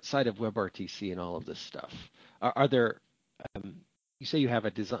 I mean, outside of WebRTC and all of this stuff, are there? You say you have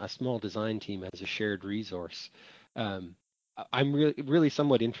a small design team as a shared resource. I'm really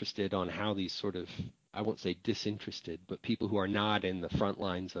somewhat interested on how these sort of, I won't say disinterested, but people who are not in the front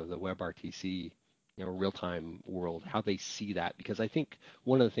lines of the WebRTC, real-time world, how they see that. Because I think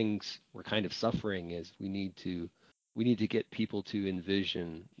one of the things we're kind of suffering is we need to get people to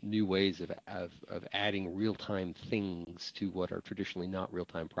envision new ways of adding real-time things to what are traditionally not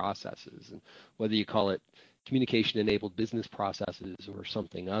real-time processes. And whether you call it communication-enabled business processes or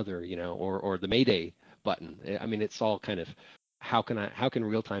something other, or the Mayday button. I mean, it's all kind of how can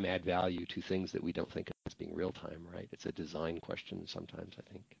real-time add value to things that we don't think of as being real-time, right? It's a design question sometimes,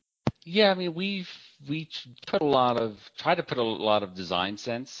 I think. Yeah, I mean, we try to put a lot of design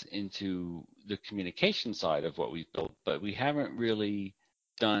sense into the communication side of what we've built, but we haven't really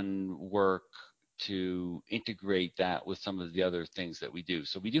done work to integrate that with some of the other things that we do.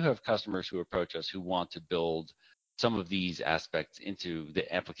 So we do have customers who approach us who want to build some of these aspects into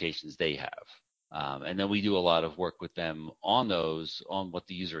the applications they have. And then we do a lot of work with them on what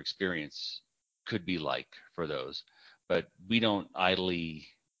the user experience could be like for those. But we don't idly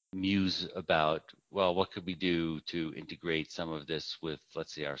muse about, well, what could we do to integrate some of this with,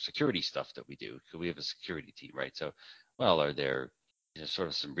 let's say, our security stuff that we do? Because we have a security team, right? So, well, are there sort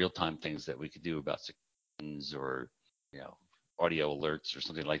of some real-time things that we could do about security or, audio alerts or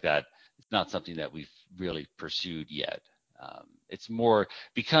something like that? It's not something that we've really pursued yet. It's more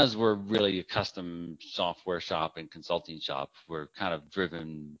because we're really a custom software shop and consulting shop. We're kind of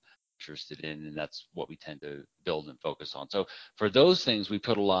interested in, and that's what we tend to build and focus on. So for those things, we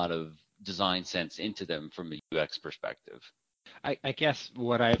put a lot of design sense into them from a UX perspective. I guess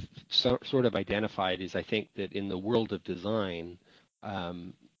what I've sort of identified is I think that in the world of design,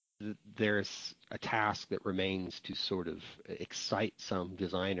 there's a task that remains to sort of excite some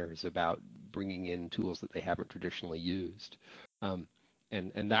designers about bringing in tools that they haven't traditionally used, and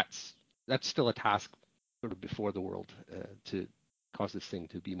that's still a task sort of before the world to cause this thing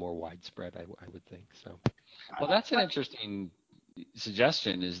to be more widespread. I would think so. Well, that's an interesting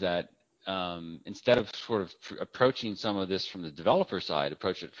suggestion. Is that instead of sort of approaching some of this from the developer side,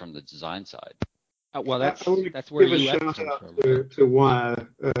 approach it from the design side. Well, that's I want where give a UX shout comes out from. to Wire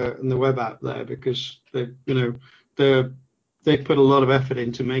and the web app there, because they put a lot of effort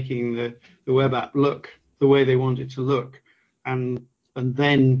into making the web app look the way they want it to look, and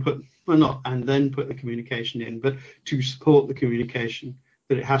then put the communication in, but to support the communication,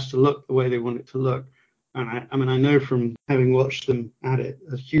 that it has to look the way they want it to look. And I mean, I know from having watched them at it,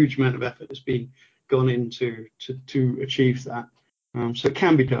 a huge amount of effort has been gone into to achieve that. So it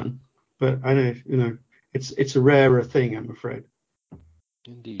can be done. But I know, it's a rarer thing, I'm afraid.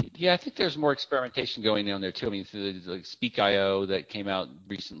 Indeed. Yeah, I think there's more experimentation going on there too. I mean, through the Speak.io that came out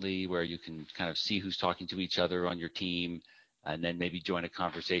recently, where you can kind of see who's talking to each other on your team, and then maybe join a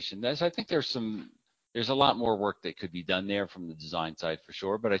conversation. I think there's a lot more work that could be done there from the design side for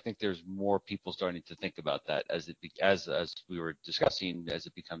sure. But I think there's more people starting to think about that as we were discussing, as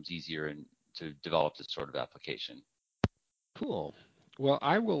it becomes easier and to develop this sort of application. Cool. Well,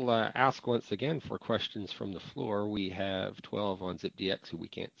 I will ask once again for questions from the floor. We have 12 on ZipDX who we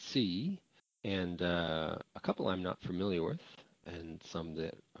can't see. and a couple I'm not familiar with, and some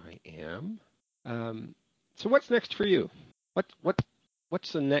that I am. So what's next for you?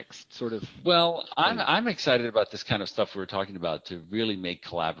 What's the next sort of Well, thing? I'm excited about this kind of stuff we were talking about to really make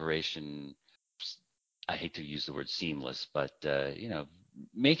collaboration. I hate to use the word seamless, but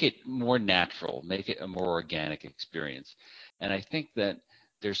make it more natural, make it a more organic experience. And I think that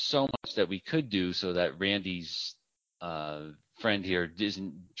there's so much that we could do so that Randy's friend here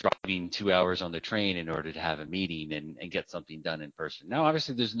isn't driving 2 hours on the train in order to have a meeting and get something done in person. Now,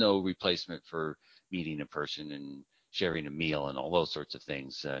 obviously, there's no replacement for meeting in person and sharing a meal and all those sorts of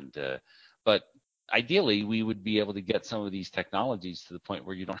things. But ideally, we would be able to get some of these technologies to the point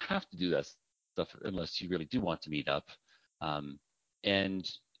where you don't have to do that stuff unless you really do want to meet up. And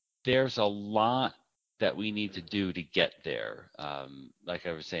there's a lot that we need to do to get there. Like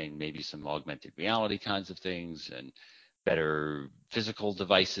I was saying, maybe some augmented reality kinds of things and better physical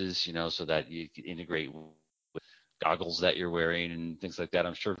devices, so that you can integrate with goggles that you're wearing and things like that.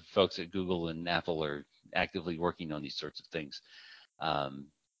 I'm sure folks at Google and Apple are actively working on these sorts of things.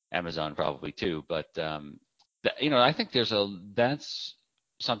 Amazon probably too, but I think that's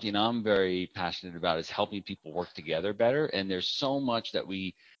something I'm very passionate about, is helping people work together better. And there's so much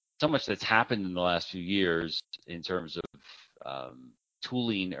that's happened in the last few years in terms of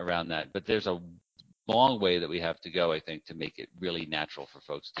tooling around that. But there's a long way that we have to go, I think, to make it really natural for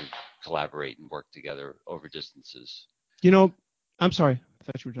folks to collaborate and work together over distances. I'm sorry. I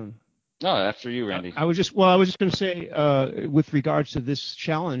thought you were done. No, after you, Randy. I was just going to say, with regards to this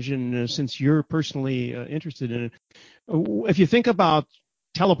challenge, and since you're personally interested in it, if you think about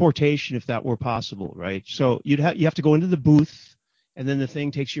teleportation, if that were possible, right? So you have to go into the booth, and then the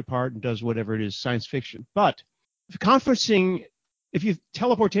thing takes you apart and does whatever it is, science fiction. But conferencing,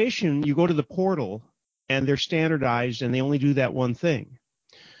 teleportation, you go to the portal, and they're standardized, and they only do that one thing.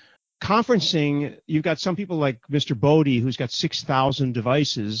 Conferencing, you've got some people like Mr. Bodie, who's got 6,000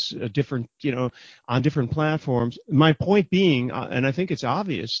 devices, on different platforms. My point being, and I think it's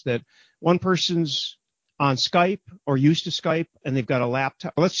obvious, that one person's on Skype or used to Skype, and they've got a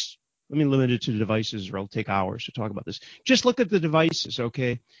laptop. Let me limit it to devices, or it'll take hours to talk about this. Just look at the devices,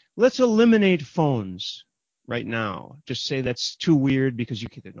 okay? Let's eliminate phones right now. Just say that's too weird because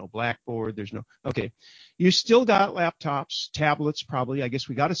there's no Blackboard, okay. You still got laptops, tablets probably. I guess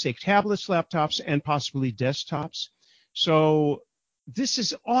we got to say tablets, laptops, and possibly desktops. So this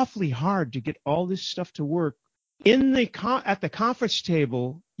is awfully hard to get all this stuff to work. At the conference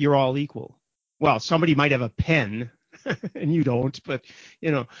table, you're all equal. Well, somebody might have a pen and you don't, but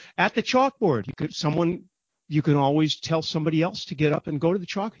at the chalkboard, you can always tell somebody else to get up and go to the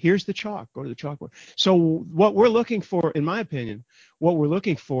chalk. Here's the chalk. Go to the chalkboard. So what we're looking for, in my opinion,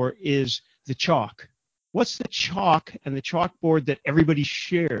 is the chalk. What's the chalk and the chalkboard that everybody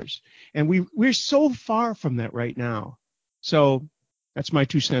shares? And we're so far from that right now. So that's my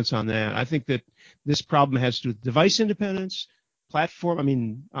 2 cents on that. I think that this problem has to do with device independence,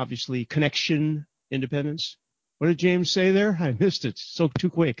 obviously connection independence. What did James say there? I missed it. So too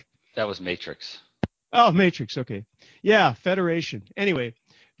quick. That was Matrix. Oh, Matrix. Okay. Yeah, federation. Anyway,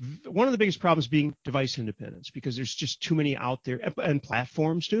 one of the biggest problems being device independence, because there's just too many out there, and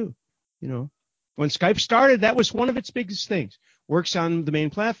platforms too. When Skype started, that was one of its biggest things. Works on the main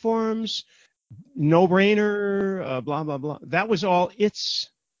platforms, no brainer, blah, blah, blah. That was all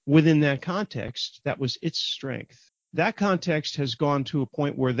within that context. That was its strength. That context has gone to a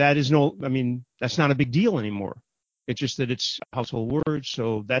point where that's not a big deal anymore. It's just that it's a household word.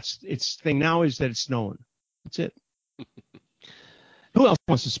 So that's its thing now, is that it's known. That's it. Who else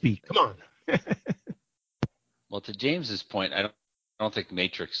wants to speak? Come on. Well, to James's point, I don't think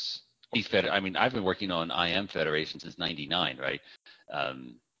Matrix. I've been working on IM Federation since '99, right?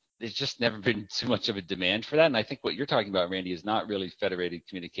 There's just never been too much of a demand for that. And I think what you're talking about, Randy, is not really federated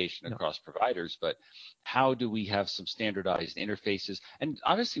communication across providers, but how do we have some standardized interfaces? And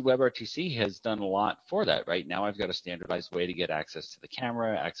obviously WebRTC has done a lot for that, right? Now I've got a standardized way to get access to the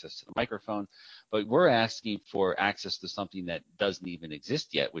camera, access to the microphone, but we're asking for access to something that doesn't even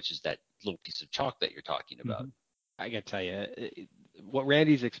exist yet, which is that little piece of chalk that you're talking about. I got to tell you, what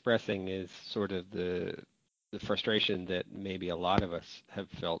Randy's expressing is sort of the frustration that maybe a lot of us have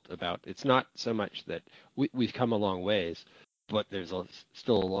felt about. It's not so much that we've come a long ways, but there's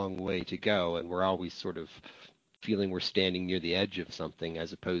still a long way to go, and we're always sort of feeling we're standing near the edge of something,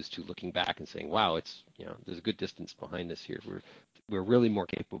 as opposed to looking back and saying, wow, it's there's a good distance behind us here. We're really more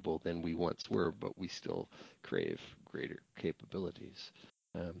capable than we once were, but we still crave greater capabilities.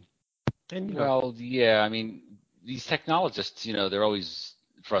 Well, yeah, these technologists, they're always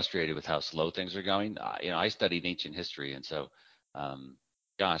frustrated with how slow things are going. I studied ancient history, and so,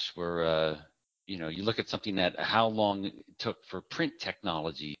 gosh, we're you look at something that how long it took for print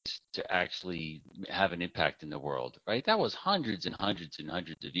technologies to actually have an impact in the world, right? That was hundreds and hundreds and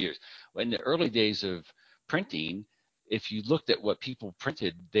hundreds of years. In the early days of printing, if you looked at what people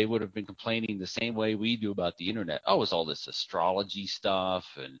printed, they would have been complaining the same way we do about the internet. Oh, it's all this astrology stuff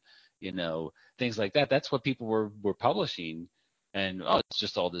and, things like that. That's what people were publishing. And, oh, it's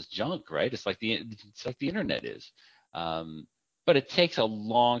just all this junk, right? It's like the internet is. But it takes a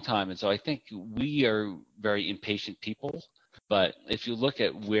long time. And so I think we are very impatient people. But if you look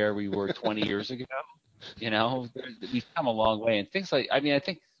at where we were 20 years ago, we've come a long way. And things like, I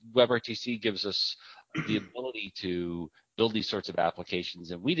think WebRTC gives us the ability to build these sorts of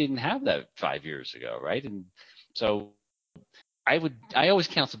applications. And we didn't have that 5 years ago, right? And so I always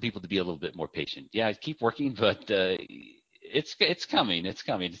counsel people to be a little bit more patient. Yeah, keep working, but it's coming. It's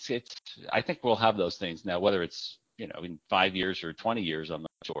coming. I think we'll have those things now, whether it's in 5 years or 20 years, I'm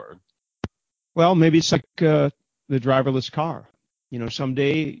not sure. Well, maybe it's like the driverless car.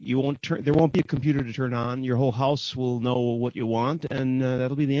 Someday there won't be a computer to turn on. Your whole house will know what you want, and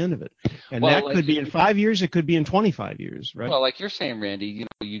that'll be the end of it. And that could be in 5 years. It could be in 25 years, right? Well, like you're saying, Randy,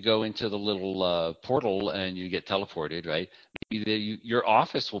 you go into the little portal and you get teleported, right? Maybe your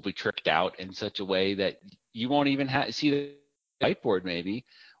office will be tricked out in such a way that you won't even see the whiteboard, maybe,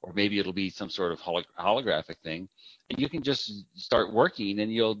 or maybe it'll be some sort of holographic thing. And you can just start working,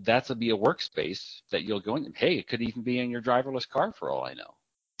 and that'll be a workspace that you'll go in. Hey, it could even be in your driverless car for all I know.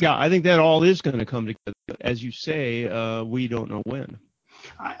 Yeah, I think that all is going to come together. As you say, we don't know when.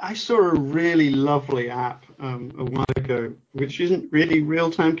 I saw a really lovely app a while ago, which isn't really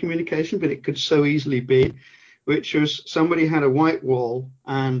real-time communication, but it could so easily be, which was somebody had a white wall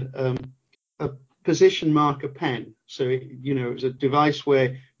and a position marker pen. So, it was a device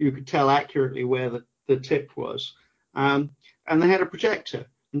where you could tell accurately where the tip was. And they had a projector.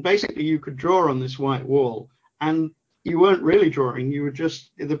 And basically you could draw on this white wall, and you weren't really drawing.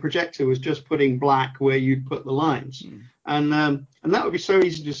 The projector was just putting black where you'd put the lines. And that would be so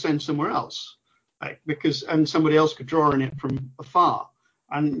easy to send somewhere else, right? And somebody else could draw on it from afar.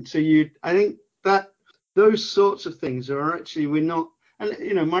 And so I think that those sorts of things are actually, we're not, and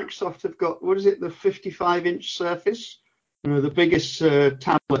Microsoft have got, what is it, the 55-inch Surface? The biggest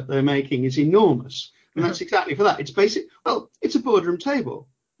tablet they're making is enormous. And that's exactly for that. It's basic. Well, it's a boardroom table.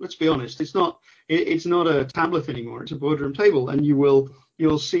 Let's be honest. It's not a tablet anymore. It's a boardroom table, and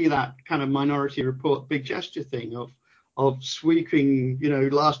you'll see that kind of Minority Report big gesture thing of sweeping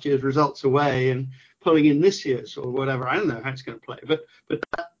last year's results away and pulling in this year's or whatever. I don't know how it's going to play, but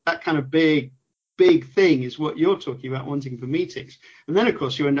that kind of big thing is what you're talking about wanting for meetings. And then of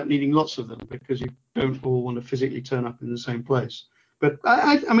course you end up needing lots of them because you don't all want to physically turn up in the same place. But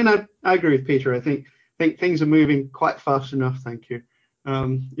I agree with Peter. I think things are moving quite fast enough. Thank you.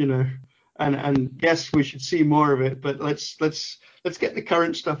 And yes, we should see more of it, but let's get the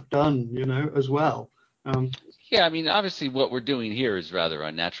current stuff done, as well. Yeah, obviously what we're doing here is rather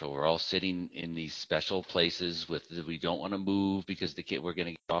unnatural. We're all sitting in these special places we don't want to move because we're going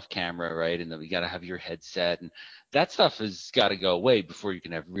to get off camera, right? And then we got to have your headset, and that stuff has got to go away before you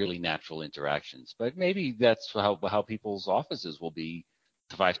can have really natural interactions. But maybe that's how people's offices will be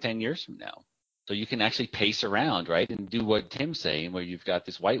 5-10 years from now. So you can actually pace around, right, and do what Tim's saying, where you've got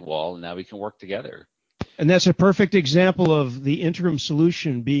this white wall, and now we can work together. And that's a perfect example of the interim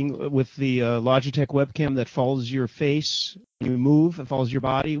solution being with the Logitech webcam that follows your face, you move, it follows your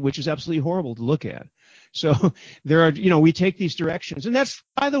body, which is absolutely horrible to look at. So there are, we take these directions. And that's,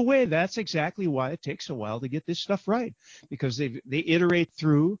 by the way, that's exactly why it takes a while to get this stuff right, because they iterate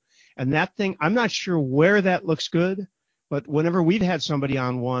through. And that thing, I'm not sure where that looks good, but whenever we've had somebody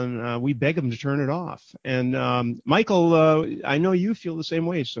on one, we beg them to turn it off. And Michael, I know you feel the same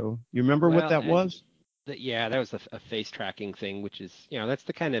way. So you remember what that was? That was a face tracking thing, which is, that's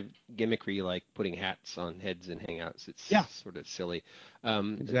the kind of gimmickry like putting hats on heads in Hangouts. It's sort of silly.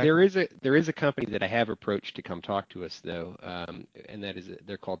 Exactly. There is a company that I have approached to come talk to us though, and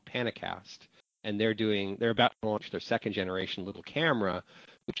they're called Panicast, and they're about to launch their second generation little camera,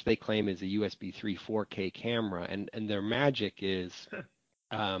 which they claim is a USB 3 4K camera, and their magic is,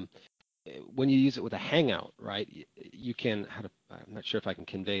 when you use it with a Hangout, right? You can I'm not sure if I can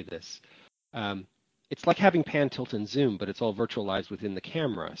convey this. It's like having pan, tilt, and zoom, but it's all virtualized within the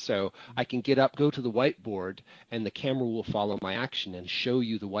camera. So I can get up, go to the whiteboard, and the camera will follow my action and show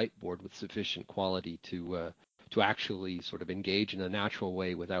you the whiteboard with sufficient quality to actually sort of engage in a natural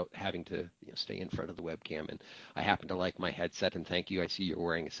way without having to stay in front of the webcam. And I happen to like my headset, and thank you. I see you're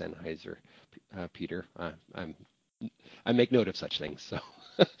wearing a Sennheiser, Peter. I make note of such things, so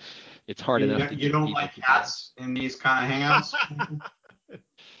it's hard enough to you don't like hats in these kind of hangouts?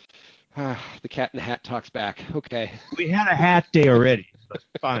 The cat in the hat talks back. Okay. We had a hat day already, but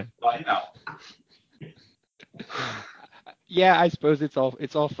fine. Well, Yeah, I suppose it's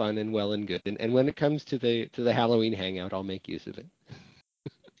all fun and well and good. And when it comes to the Halloween hangout, I'll make use of it.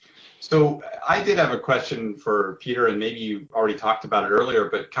 So I did have a question for Peter, and maybe you already talked about it earlier,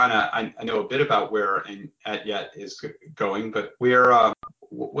 but kind of I know a bit about where At Yet is going, but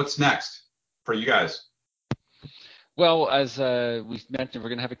what's next for you guys? Well, as we mentioned, we're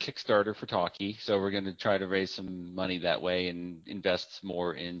going to have a Kickstarter for Talkie, so we're going to try to raise some money that way and invest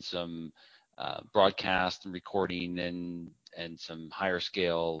more in some broadcast and recording and some higher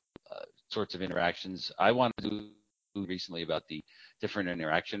scale sorts of interactions. I want to do recently about the different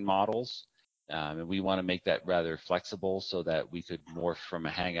interaction models, and we want to make that rather flexible so that we could morph from a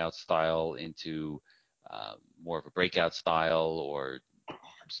hangout style into more of a breakout style, or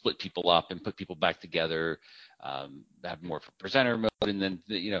split people up and put people back together, have more of a presenter mode, and then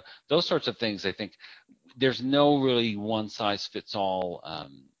those sorts of things. I think there's no really one size fits all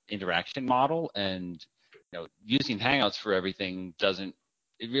interaction model, and using Hangouts for everything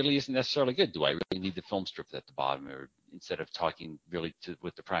really isn't necessarily good. Do I really need the film strip at the bottom, or instead of talking really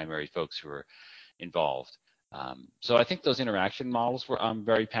with the primary folks who are involved? So I think those interaction models I'm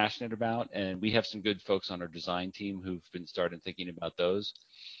very passionate about, and we have some good folks on our design team who've been started thinking about those.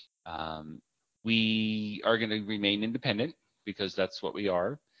 We are going to remain independent because that's what we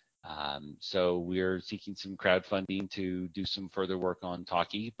are. So we're seeking some crowdfunding to do some further work on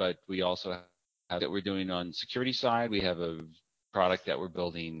Talkie, but we also have that we're doing on security side. We have a product that we're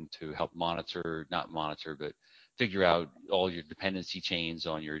building to help but figure out all your dependency chains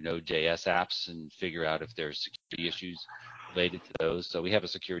on your Node.js apps and figure out if there's security issues related to those. So we have a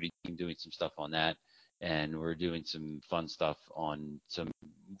security team doing some stuff on that, and we're doing some fun stuff on some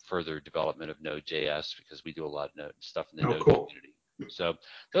further development of Node.js because we do a lot of Node stuff in the Node community. So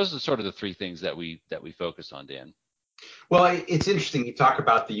those are sort of the three things that we focus on, Dan. Well, it's interesting you talk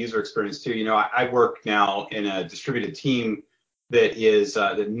about the user experience too. I work now in a distributed team that is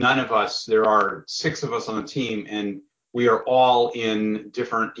that none of us, there are 6 of us on the team, and we are all in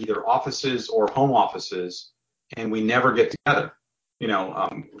different either offices or home offices, and we never get together,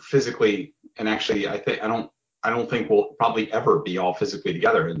 physically. And actually, I don't think we'll probably ever be all physically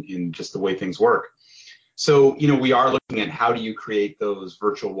together in just the way things work. So, we are looking at how do you create those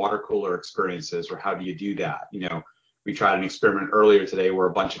virtual water cooler experiences, or how do you do that? We tried an experiment earlier today where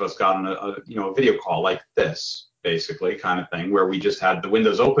a bunch of us got on a video call like this, basically, kind of thing, where we just had the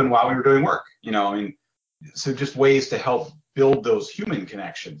windows open while we were doing work. So just ways to help build those human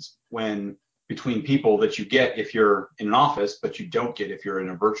connections between people that you get if you're in an office, but you don't get if you're in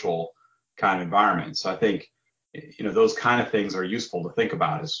a virtual kind of environment. So I think those kind of things are useful to think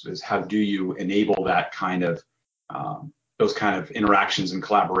about is how do you enable that kind of those kind of interactions and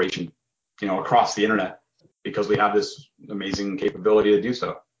collaboration across the internet, because we have this amazing capability to do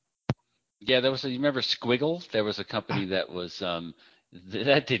so. Yeah, you remember Squiggle? There was a company that was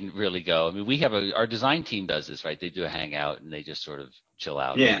that didn't really go. I mean, we have our design team does this, right? They do a hangout and they just sort of chill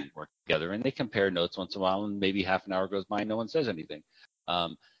out and work together, and they compare notes once in a while, and maybe half an hour goes by and no one says anything.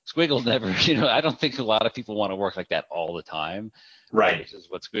 Squiggle never, I don't think a lot of people want to work like that all the time, right? Which is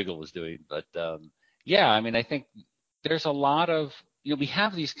what Squiggle was doing. But yeah, I mean, I think there's a lot of, we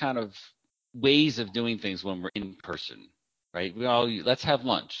have these kind of ways of doing things when we're in person, right? Let's have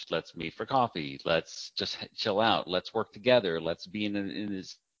lunch, let's meet for coffee, let's just chill out, let's work together, let's be in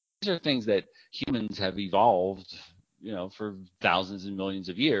this. These are things that humans have evolved, for thousands and millions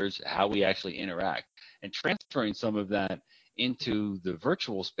of years, how we actually interact, and transferring some of that into the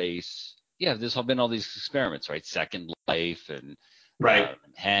virtual space. Yeah, there's been all these experiments, right? Second Life and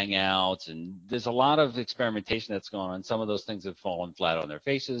Hangouts, and there's a lot of experimentation that's going on. Some of those things have fallen flat on their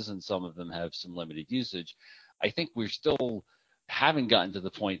faces, and some of them have some limited usage. I think we're still haven't gotten to the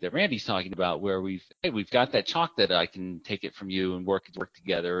point that Randy's talking about, where we've got that chalk that I can take it from you and work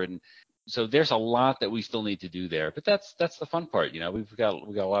together. And so there's a lot that we still need to do there. But that's the fun part. We've got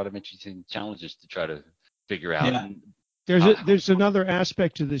a lot of interesting challenges to try to figure out. Yeah. There's another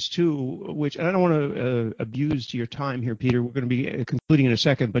aspect to this too, which I don't want to abuse your time here, Peter. We're going to be concluding in a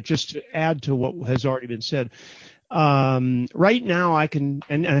second, but just to add to what has already been said, right now I can,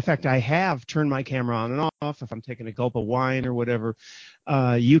 and in fact I have turned my camera on and off if I'm taking a gulp of wine or whatever. There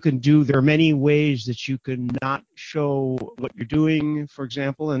are many ways that you can not show what you're doing, for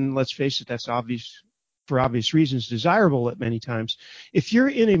example, and let's face it, that's obvious for obvious reasons, desirable at many times. If you're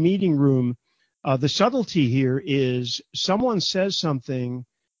in a meeting room, the subtlety here is someone says something,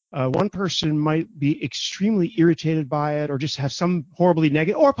 one person might be extremely irritated by it or just have some horribly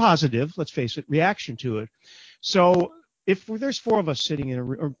negative or positive, let's face it, reaction to it. So if there's 4 of us sitting in a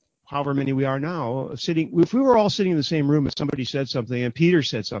room, or however many we are now, sitting, if we were all sitting in the same room and somebody said something and Peter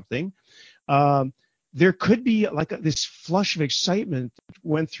said something, there could be like this flush of excitement that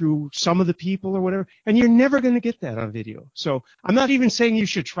went through some of the people or whatever, and you're never going to get that on video. So I'm not even saying you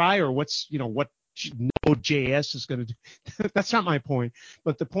should try or what Node.js is going to do. That's not my point.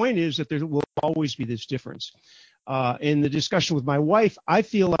 But the point is that there will always be this difference. In the discussion with my wife, I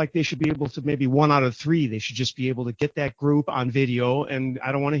feel like they should be able to, maybe 1 out of 3, they should just be able to get that group on video, and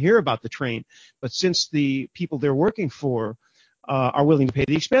I don't want to hear about the train. But since the people they're working for are willing to pay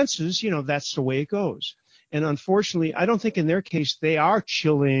the expenses, that's the way it goes. And unfortunately, I don't think in their case they are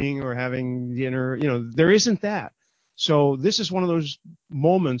chilling or having dinner. There isn't that. So this is one of those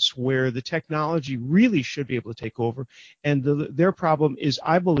moments where the technology really should be able to take over. And their problem is,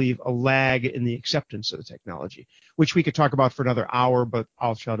 I believe, a lag in the acceptance of the technology, which we could talk about for another hour, but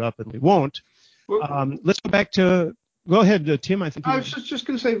I'll shut up and we won't. Let's go back to, go ahead, Tim. I was just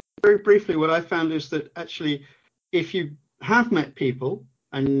going to say very briefly, what I found is that actually, if you have met people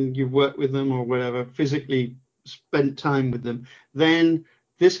and you've worked with them or whatever, physically spent time with them, then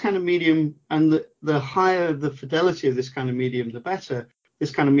this kind of medium, and the higher the fidelity of this kind of medium, the better this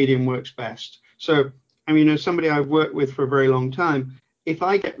kind of medium works best. So, I mean, as somebody I've worked with for a very long time, if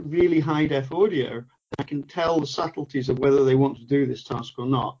I get really high def audio, I can tell the subtleties of whether they want to do this task or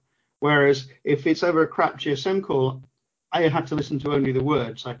not. Whereas if it's over a crap GSM call, I have to listen to only the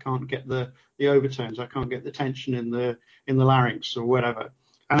words. I can't get the overtones. I can't get the tension in the larynx or whatever.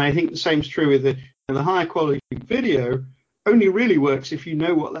 And I think the same is true with the higher quality video. Only really works if you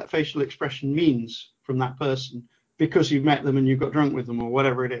know what that facial expression means from that person, because you've met them and you've got drunk with them or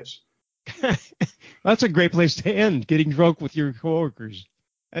whatever it is. That's a great place to end, getting drunk with your coworkers.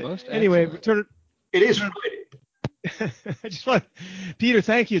 Anyway, it is Friday. I just want, Peter,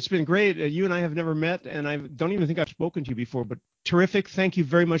 thank you. It's been great. You and I have never met, and I don't even think I've spoken to you before, but terrific. Thank you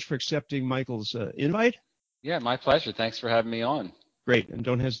very much for accepting Michael's invite. Yeah, my pleasure. Thanks for having me on. Great, and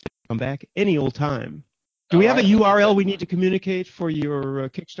don't hesitate to come back any old time. Do we have a URL we need to communicate for your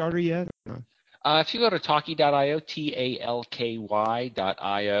Kickstarter yet? If you go to talkie.io,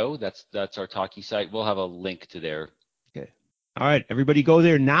 talky.io, that's our Talkie site. We'll have a link to there. Okay. All right, everybody go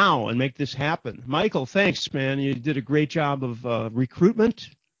there now and make this happen. Michael, thanks, man. You did a great job of recruitment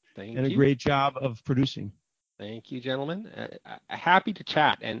and a great job of producing. Thank you, gentlemen. Happy to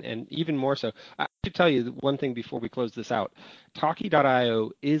chat, and even more so. I should tell you one thing before we close this out.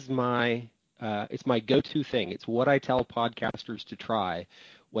 Talkie.io is it's my go-to thing. It's what I tell podcasters to try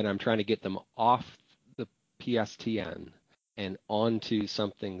when I'm trying to get them off the PSTN and onto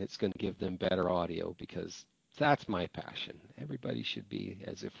something that's going to give them better audio, because that's my passion. Everybody should be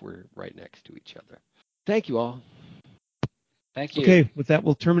as if we're right next to each other. Thank you all. Thank you. Okay, with that,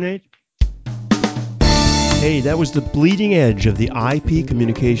 we'll terminate. Hey, that was the bleeding edge of the IP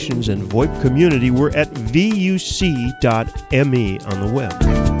communications and VoIP community. We're at vuc.me on the web.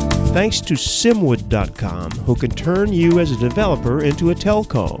 Thanks to Simwood.com, who can turn you as a developer into a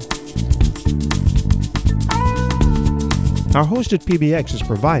telco. Our host at PBX is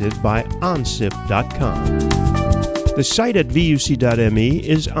provided by onsip.com. The site at vuc.me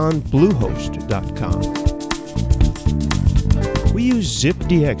is on bluehost.com. We use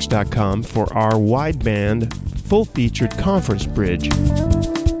zipdx.com for our wideband, full-featured conference bridge.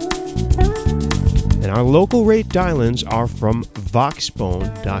 And our local rate dial-ins are from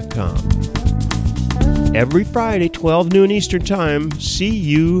voxbone.com. Every Friday, 12 noon Eastern Time. See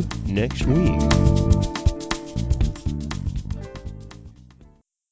you next week.